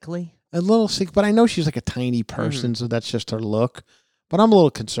looks sickly. A little sick, but I know she's like a tiny person, so that's just her look. But I'm a little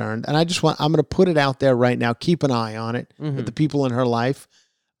concerned, and I'm going to put it out there right now. Keep an eye on it with the people in her life.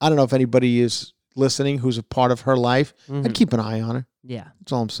 I don't know if anybody is listening who's a part of her life. I'd keep an eye on her. Yeah.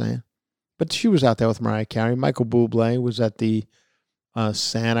 That's all I'm saying. But she was out there with Mariah Carey. Michael Bublé was at the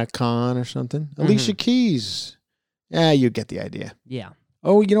Santa Con or something. Alicia Keys. Yeah, you get the idea. Yeah.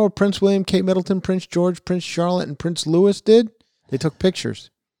 Oh, you know what Prince William, Kate Middleton, Prince George, Prince Charlotte, and Prince Louis did? They took pictures.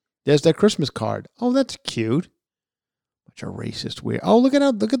 There's their Christmas card. Oh, that's cute. Bunch of racist weird. Oh, look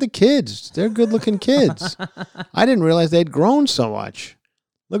at the kids. They're good-looking kids. I didn't realize they'd grown so much.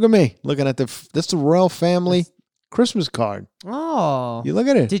 Look at me looking at that's the royal family Christmas card. Oh. You look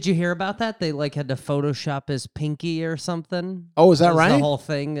at it. Did you hear about that? They had to Photoshop his pinky or something. Oh, is that was right? The whole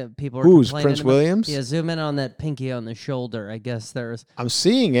thing that people were Who's complaining Prince about. Williams? Yeah, zoom in on that pinky on the shoulder. I guess there's. I'm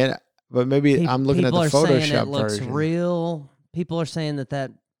seeing it, but maybe I'm looking at the people are saying Photoshop it looks version. real. People are saying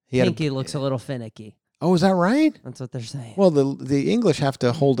that pinky looks a little finicky. Oh, is that right? That's what they're saying. Well, the English have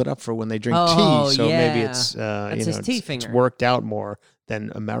to hold it up for when they drink tea, so maybe it's his tea finger. It's worked out more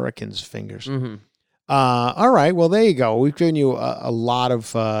than Americans' fingers. Mm-hmm. All right, well there you go. We've given you a lot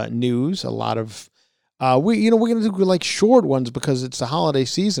of news, a lot of we're gonna do like short ones because it's the holiday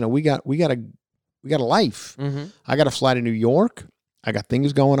season and we got a life. Mm-hmm. I got to fly to New York. I got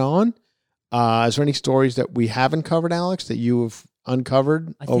things going on. Is there any stories that we haven't covered, Alex, that you have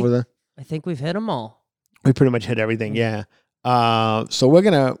uncovered I think we've hit them all. We pretty much hit everything, yeah. So what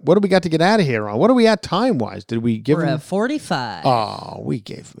do we got to get out of here on? What are we at time-wise? Did we give We're them? at 45. Oh, we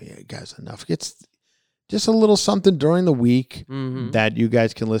gave you guys enough. It's just a little something during the week that you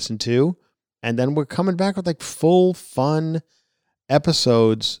guys can listen to. And then we're coming back with like full fun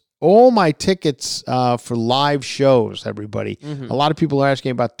episodes. All my tickets for live shows, everybody. A lot of people are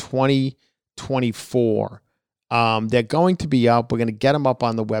asking about 2024. They're going to be up. We're going to get them up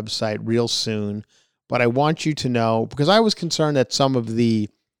on the website real soon. But I want you to know, because I was concerned that some of the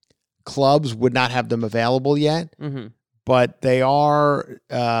clubs would not have them available yet, but they are,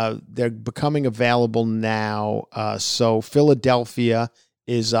 they're becoming available now. So Philadelphia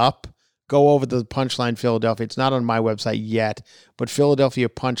is up. Go over to the Punchline Philadelphia. It's not on my website yet, but Philadelphia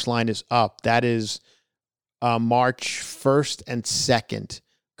Punchline is up. That is March 1st and 2nd.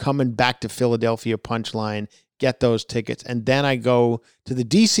 Coming back to Philadelphia Punchline. Get those tickets. And then I go to the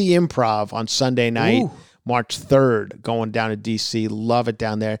DC Improv on Sunday night, March 3rd, going down to DC. Love it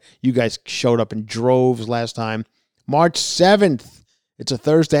down there. You guys showed up in droves last time. March 7th, it's a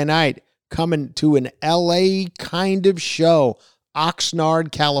Thursday night, coming to an LA kind of show,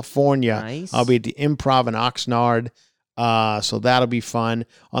 Oxnard, California. Nice. I'll be at the Improv in Oxnard, so that'll be fun.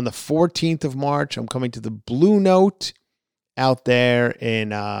 On the 14th of March, I'm coming to the Blue Note out there in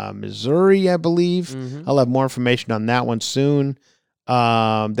Missouri, I believe. I'll have more information on that one soon.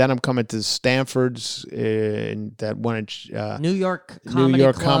 Then I'm coming to Stanford's in that one in New York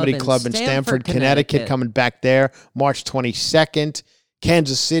Comedy Club in Stamford, Connecticut. Coming back there March 22nd.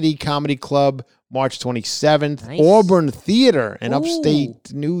 Kansas City Comedy Club, March 27th. Nice. Auburn Theater in Ooh.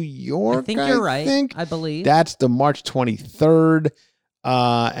 upstate New York, I think you're right. I believe. That's the March 23rd.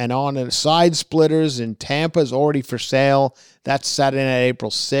 And on and Side Splitters in Tampa is already for sale. That's Saturday night,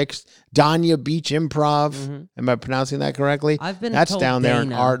 April 6th. Dania Beach Improv. Am I pronouncing that correctly? That's told down there in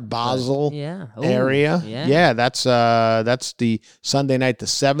Dana, Art Basel Ooh, area. Yeah, that's the Sunday night, the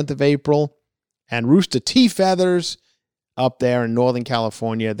 7th of April. And Rooster Tea Feathers up there in Northern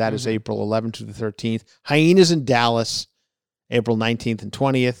California. That is April 11th to the 13th. Hyenas in Dallas, April 19th and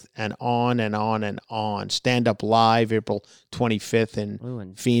 20th, and on and on and on. Stand Up Live, April 25th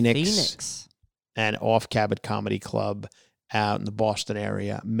in Phoenix. And Off Cabot Comedy Club out in the Boston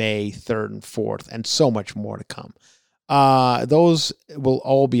area, May 3rd and 4th, and so much more to come. Those will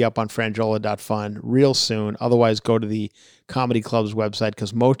all be up on frangiola.fun real soon. Otherwise, go to the Comedy Club's website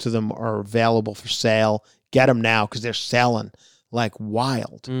because most of them are available for sale. Get them now because they're selling like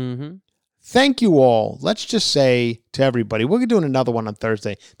wild. Thank you all. Let's just say to everybody, we're doing another one on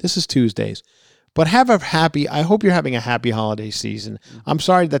Thursday. This is Tuesdays. But I hope you're having a happy holiday season. I'm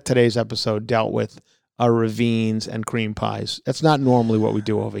sorry that today's episode dealt with ravines and cream pies. That's not normally what we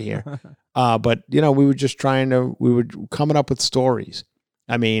do over here. But, we were just we were coming up with stories.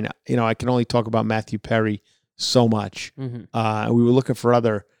 I mean, I can only talk about Matthew Perry so much. We were looking for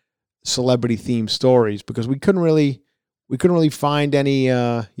other celebrity-themed stories because we couldn't really find any,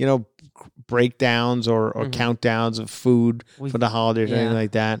 breakdowns or countdowns of food for the holidays or anything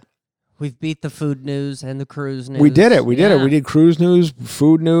like that. We've beat the food news and the cruise news. We did it. We did it. We did cruise news,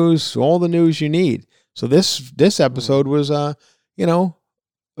 food news, all the news you need. So this episode was, a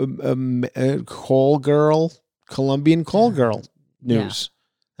Colombian call girl news. Yeah.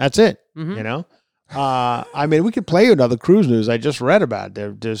 That's it. I mean, we could play another cruise news. I just read about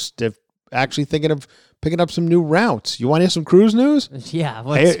it. They're actually thinking of picking up some new routes. You want to hear some cruise news? Yeah.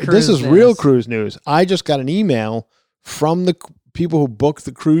 This is real cruise news. I just got an email from the people who book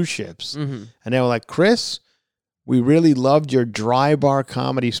the cruise ships. And they were like, Chris, we really loved your dry bar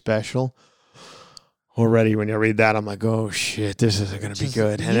comedy special. Already when you read that, I'm like, oh, shit, this isn't going to be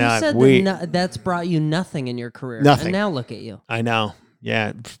good. And you said that's brought you nothing in your career. Nothing. And now look at you. I know.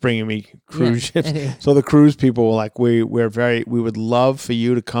 Yeah, it's bringing me cruise ships. Anyway. So the cruise people were like, we would love for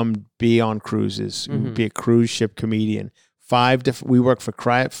you to come be on cruises, be a cruise ship comedian. We work for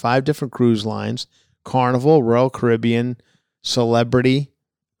 5 different cruise lines: Carnival, Royal Caribbean, Celebrity,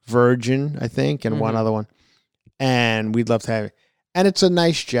 Virgin, I think, and one other one. And we'd love to have it. And it's a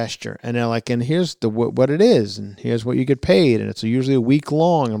nice gesture. And they're like, and here's what it is, and here's what you get paid, and it's usually a week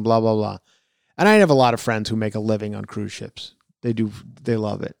long, and blah, blah, blah. And I have a lot of friends who make a living on cruise ships. They do. They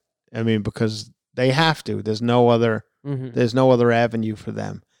love it. I mean, because they have to. There's no other avenue for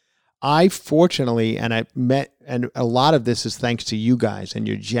them. I fortunately, and a lot of this is thanks to you guys and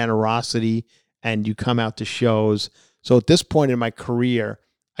your generosity, and you come out to shows. So at this point in my career,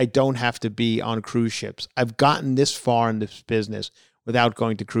 I don't have to be on cruise ships. I've gotten this far in this business without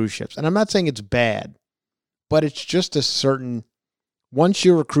going to cruise ships. And I'm not saying it's bad, but it's just a certain, once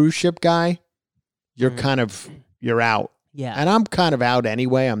you're a cruise ship guy, you're out. Yeah. And I'm kind of out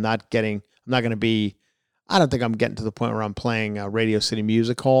anyway. I don't think I'm getting to the point where I'm playing Radio City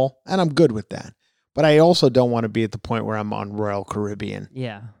Music Hall, and I'm good with that. But I also don't want to be at the point where I'm on Royal Caribbean.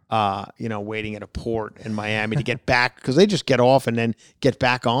 Yeah. Waiting at a port in Miami to get back, because they just get off and then get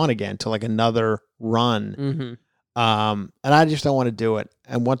back on again to like another run. And I just don't want to do it.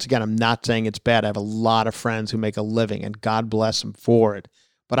 And once again, I'm not saying it's bad. I have a lot of friends who make a living, and God bless them for it.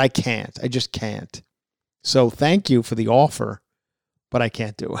 But I can't. I just can't. So thank you for the offer, but I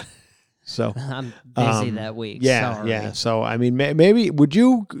can't do it. So I'm busy that week. Yeah, Sorry. yeah. So I mean, maybe would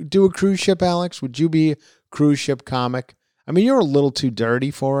you do a cruise ship, Alex? Would you be a cruise ship comic? I mean, you're a little too dirty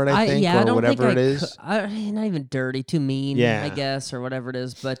for it, I think, I don't whatever think it is. not even dirty, too mean, I guess, or whatever it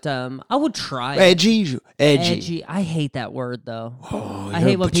is. But I would try. Edgy. I hate that word, though. Oh, I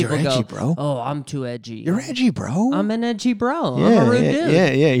hate when people you're edgy, go, bro. "Oh, I'm too edgy." You're edgy, bro. I'm an edgy bro. Yeah, I'm a rude dude.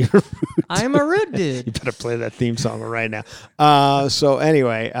 Yeah, you're a rude dude. I'm a rude dude. You better play that theme song right now. So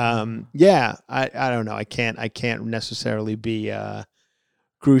anyway, I don't know. I can't necessarily be a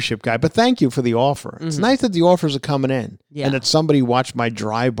cruise ship guy, but thank you for the offer. It's nice that the offers are coming in, and that somebody watched my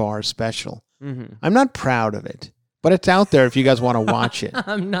dry bar special. I'm not proud of it, but it's out there if you guys want to watch it.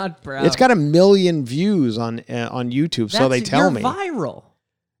 I'm not proud. It's got 1 million views on YouTube, so they tell me. Viral.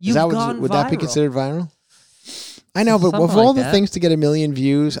 Would that be considered viral? I know, but with all the things to get 1 million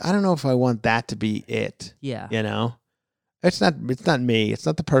views, I don't know if I want that to be it. Yeah. You know? It's not me. It's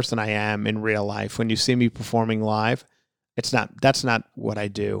not the person I am in real life. When you see me performing live, that's not what I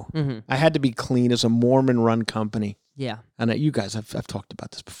do. I had to be clean as a Mormon-run company. Yeah. And you guys, I've talked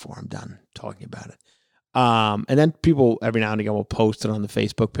about this before. I'm done talking about it. And then people every now and again will post it on the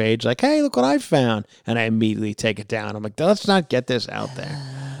Facebook page, like, "Hey, look what I found," and I immediately take it down. I'm like, "Let's not get this out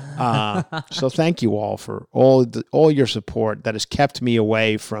there." So thank you all for all your support that has kept me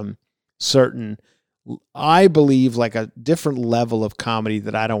away from certain, I believe, like a different level of comedy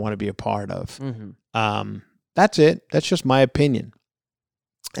that I don't want to be a part of. Mm-hmm. That's it. That's just my opinion.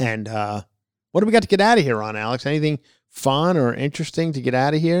 And what do we got to get out of here on, Alex? Anything fun or interesting to get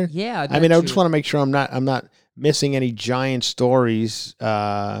out of here? Yeah, I mean, I just want to make sure I'm not missing any giant stories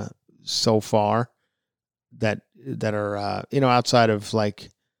so far that are outside of like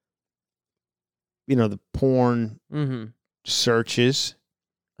the porn searches.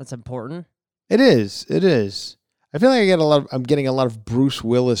 That's important. It is. I feel like I'm getting a lot of Bruce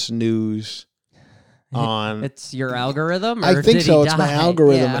Willis news on. It's your algorithm? Or I think did so. he It's my die?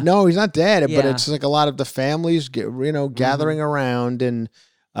 algorithm. Yeah. No, he's not dead, but Yeah. it's like a lot of the families gathering around and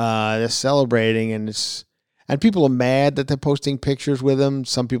they're celebrating, and people are mad that they're posting pictures with him.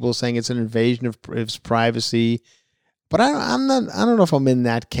 Some people are saying it's an invasion of his privacy. But I don't know if I'm in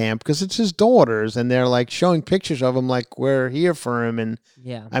that camp, because it's his daughters and they're like showing pictures of him like we're here for him, and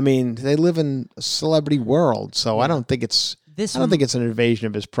Yeah. I mean, they live in a celebrity world, so Yeah. I don't think it's an invasion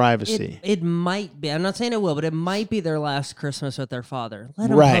of his privacy. It might be. I'm not saying it will, but it might be their last Christmas with their father.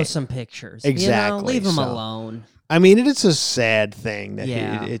 Let him Right. post some pictures. Exactly. Leave him So, alone. I mean, it's a sad thing that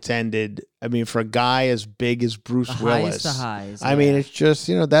Yeah. it's ended. I mean, for a guy as big as Bruce The Willis, highs. I mean, it's just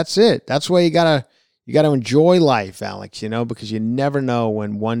that's it. That's why you gotta enjoy life, Alex. Because you never know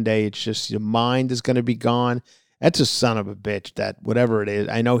when one day it's just your mind is gonna be gone. That's a son of a bitch. That whatever it is,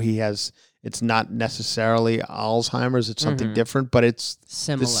 I know he has. It's not necessarily Alzheimer's. It's something different, but it's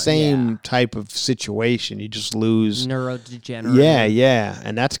similar, the same type of situation. You just lose neurodegenerative. Yeah,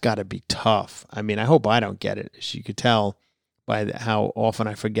 and that's got to be tough. I mean, I hope I don't get it. As you could tell by how often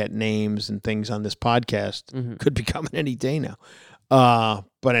I forget names and things on this podcast. Could be coming any day now.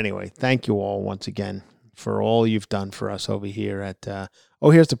 But anyway, thank you all once again for all you've done for us over here at.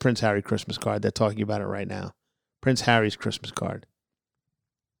 Here's the Prince Harry Christmas card. They're talking about it right now. Prince Harry's Christmas card.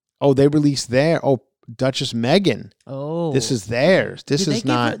 Oh, they released Duchess Meghan. Oh. This is theirs. This is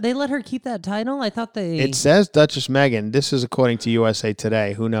not. They let her keep that title? I thought they. It says Duchess Meghan. This is according to USA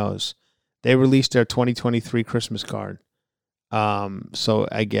Today. Who knows? They released their 2023 Christmas card. So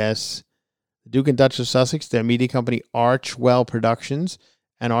I guess Duke and Duchess of Sussex, their media company Archwell Productions,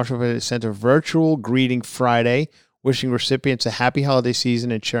 and Archwell sent a virtual greeting Friday, wishing recipients a happy holiday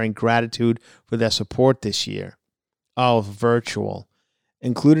season and sharing gratitude for their support this year. Oh, virtual.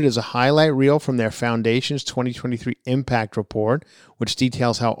 Included is a highlight reel from their foundation's 2023 Impact Report, which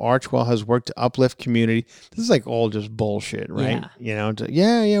details how Archwell has worked to uplift community. This is like all just bullshit, right?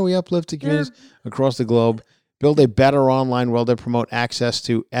 Yeah. We uplift the communities across the globe, build a better online world that promote access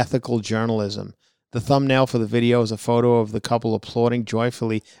to ethical journalism. The thumbnail for the video is a photo of the couple applauding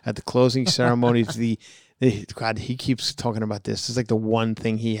joyfully at the closing ceremony of God, he keeps talking about this. It's like the one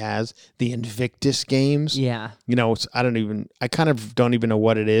thing he has, the Invictus Games. Yeah. I kind of don't even know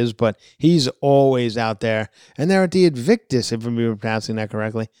what it is, but he's always out there. And they're at the Invictus, if I'm pronouncing that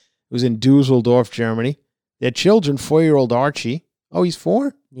correctly. It was in Dusseldorf, Germany. Their children, 4-year-old Archie. Oh, he's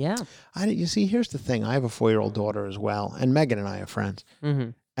 4? Yeah. You see, here's the thing. I have a 4-year-old daughter as well, and Megan and I are friends.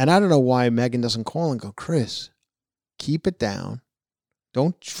 Mm-hmm. And I don't know why Megan doesn't call and go, Chris, keep it down.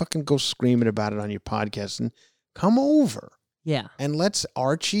 Don't fucking go screaming about it on your podcast, and come over. Yeah. And let's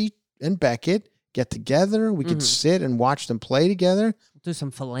Archie and Beckett get together. We could sit and watch them play together. Do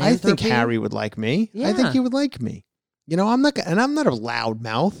some philanthropy. I think Harry would like me. Yeah. I think he would like me. I'm not a loud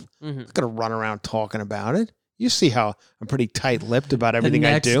mouth. I'm not going to run around talking about it. You see how I'm pretty tight-lipped about everything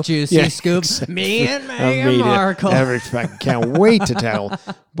I do. Juicy scoop. Me and Meghan Markle. I can't wait to tell.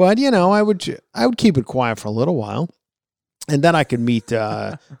 But I would keep it quiet for a little while. And then I could meet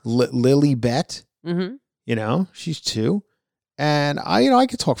Lily Bett. Mm-hmm. She's 2. And I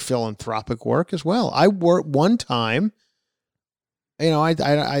could talk philanthropic work as well. I worked one time,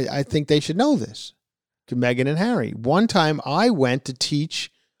 I think they should know this, to Meghan and Harry. One time I went to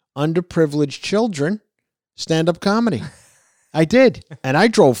teach underprivileged children stand-up comedy. I did. And I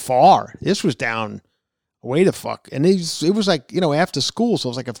drove far. This was down way the fuck. And it was like, after school. So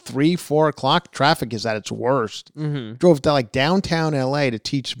it was like a 3-4 o'clock. Traffic is at its worst. Mm-hmm. Drove to like downtown LA to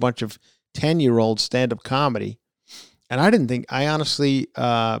teach a bunch of 10-year-olds stand-up comedy. And I honestly,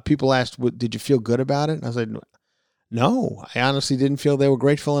 people asked, did you feel good about it? And I said, no, I honestly didn't feel they were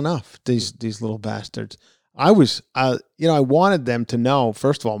grateful enough. These little bastards. I was, I wanted them to know,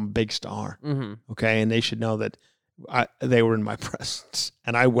 first of all, I'm a big star. Mm-hmm. Okay. And they should know that they were in my presence.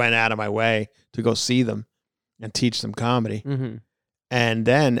 And I went out of my way to go see them. and teach them comedy. Mm-hmm. And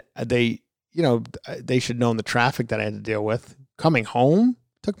then they should know the traffic that I had to deal with. Coming home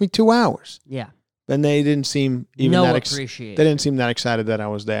took me 2 hours. Yeah. And they didn't seem even no that appreciation. They didn't seem that excited that I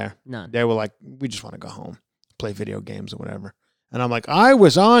was there. None. They were like, we just want to go home, play video games or whatever. And I'm like, I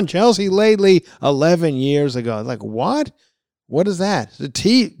was on Chelsea Lately 11 years ago. I'm like, what? What is that? The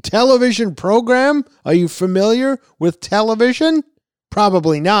television program? Are you familiar with television?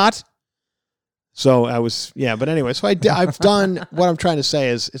 Probably not. So I was, but anyway, so I've done, what I'm trying to say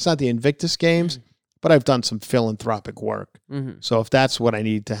is, it's not the Invictus Games, but I've done some philanthropic work. Mm-hmm. So if that's what I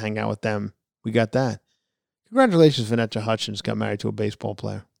need to hang out with them, we got that. Congratulations, Vanessa Hutchins got married to a baseball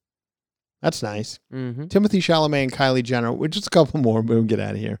player. That's nice. Mm-hmm. Timothy Chalamet and Kylie Jenner. We're just a couple more, but we'll get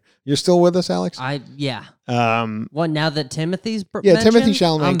out of here. You're still with us, Alex? Yeah. What, now that Timothy's Timothy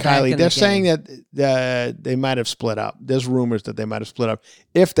Chalamet and Kylie. They're saying game. that they might have split up. There's rumors that they might have split up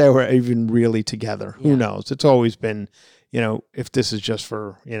if they were even really together. Yeah. Who knows? It's always been, if this is just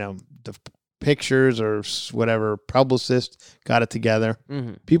for, the pictures or whatever, publicist got it together.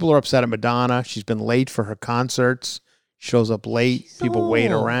 Mm-hmm. People are upset at Madonna. She's been late for her concerts. Shows up late. People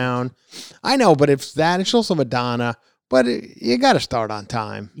wait around. I know, but if that, it's also Madonna. But you got to start on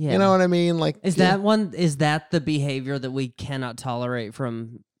time. Yeah. You know what I mean? Like, is that the behavior that we cannot tolerate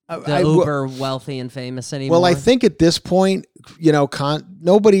from the uber wealthy and famous anymore? Well, I think at this point,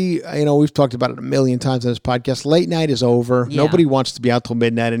 nobody, we've talked about it a million times on this podcast. Late night is over. Yeah. Nobody wants to be out till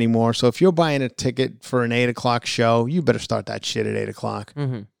midnight anymore. So if you're buying a ticket for an 8 o'clock show, you better start that shit at 8 o'clock.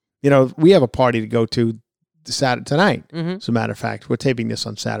 Mm-hmm. We have a party to go to Saturday tonight. Mm-hmm. As a matter of fact, we're taping this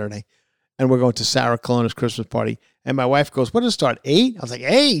on Saturday, and we're going to Sarah Colonna's Christmas party. And my wife goes, "What does it start? 8?" I was like,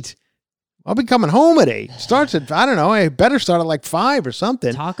 8? I'll be coming home at 8. Starts at, I don't know. I better start at like 5 or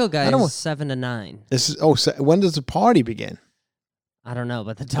something. Taco guy is 7 to 9. When does the party begin? I don't know,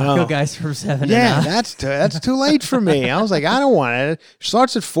 but the taco guy's from 7 to 9. Yeah, that's too late for me. I was like, I don't want it.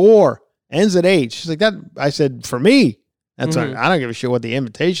 Starts at 4, ends at 8. She's like, that. I said, for me. That's Mm-hmm. I don't give a shit what the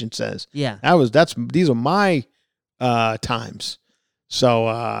invitation says. Yeah. These are my times. So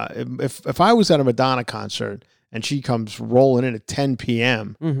if I was at a Madonna concert and she comes rolling in at 10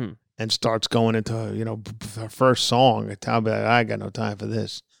 p.m. Mm-hmm. and starts going into her first song, I'll be like, I got no time for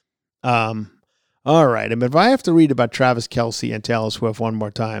this. All right. If I have to read about Travis Kelce and Taylor Swift one more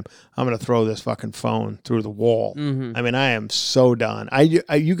time, I'm going to throw this fucking phone through the wall. Mm-hmm. I mean, I am so done.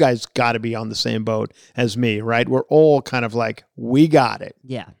 You guys got to be on the same boat as me, right? We're all kind of like, we got it.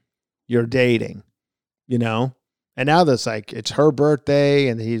 Yeah. You're dating, And now there's like, it's her birthday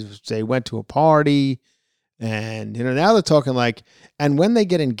and they went to a party. And, now they're talking like, and when they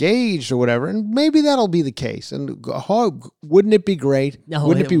get engaged or whatever, and maybe that'll be the case. And wouldn't it be great? No,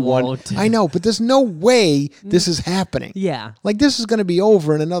 wouldn't it be won't. I know, but there's no way this is happening. Yeah. Like, this is going to be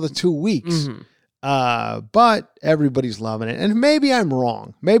over in another 2 weeks. Mm-hmm. But everybody's loving it. And maybe I'm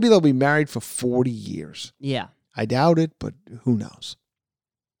wrong. Maybe they'll be married for 40 years. Yeah. I doubt it, but who knows?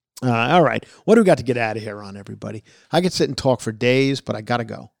 All right. What do we got to get out of here on, everybody? I could sit and talk for days, but I got to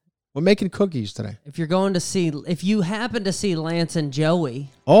go. We're making cookies today. If you happen to see Lance and Joey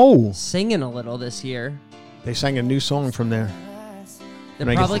singing a little this year, they sang a new song from there.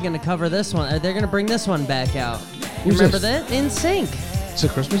 they're probably going to cover this one. They're going to bring this one back out. You remember that? In Sync. It's a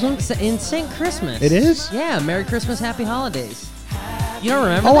Christmas song? It's In Sync Christmas. It is? Yeah. Merry Christmas, Happy Holidays. You don't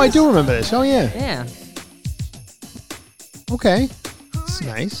remember this? I do remember this. Oh, yeah. Yeah. Okay. It's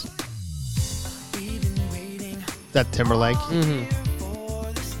nice. Is that Timberlake? Mm-hmm.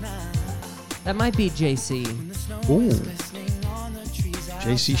 That might be JC. Ooh.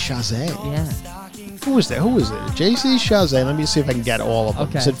 JC Chazé. Yeah. Who is that? Who is it? JC Chazé. Let me see if I can get all of them.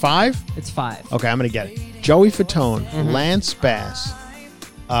 Okay. Is it 5? It's 5. Okay, I'm going to get it. Joey Fatone, Lance Bass,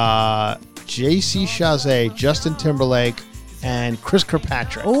 JC Chazé, Justin Timberlake, and Chris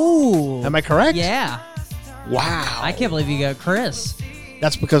Kirkpatrick. Ooh. Am I correct? Yeah. Wow. I can't believe you got Chris.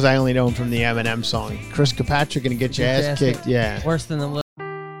 That's because I only know him from the Eminem song. Chris Kirkpatrick going to get your ass kicked. Yeah. Worse than the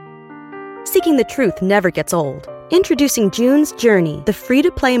Seeking the truth never gets old. Introducing June's Journey, the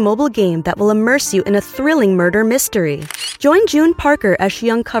free-to-play mobile game that will immerse you in a thrilling murder mystery. Join June Parker as she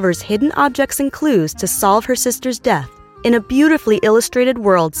uncovers hidden objects and clues to solve her sister's death in a beautifully illustrated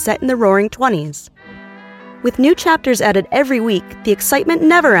world set in the Roaring '20s. With new chapters added every week, the excitement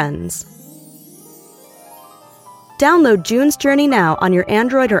never ends. Download June's Journey now on your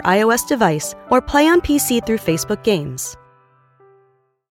Android or iOS device or play on PC through Facebook Games.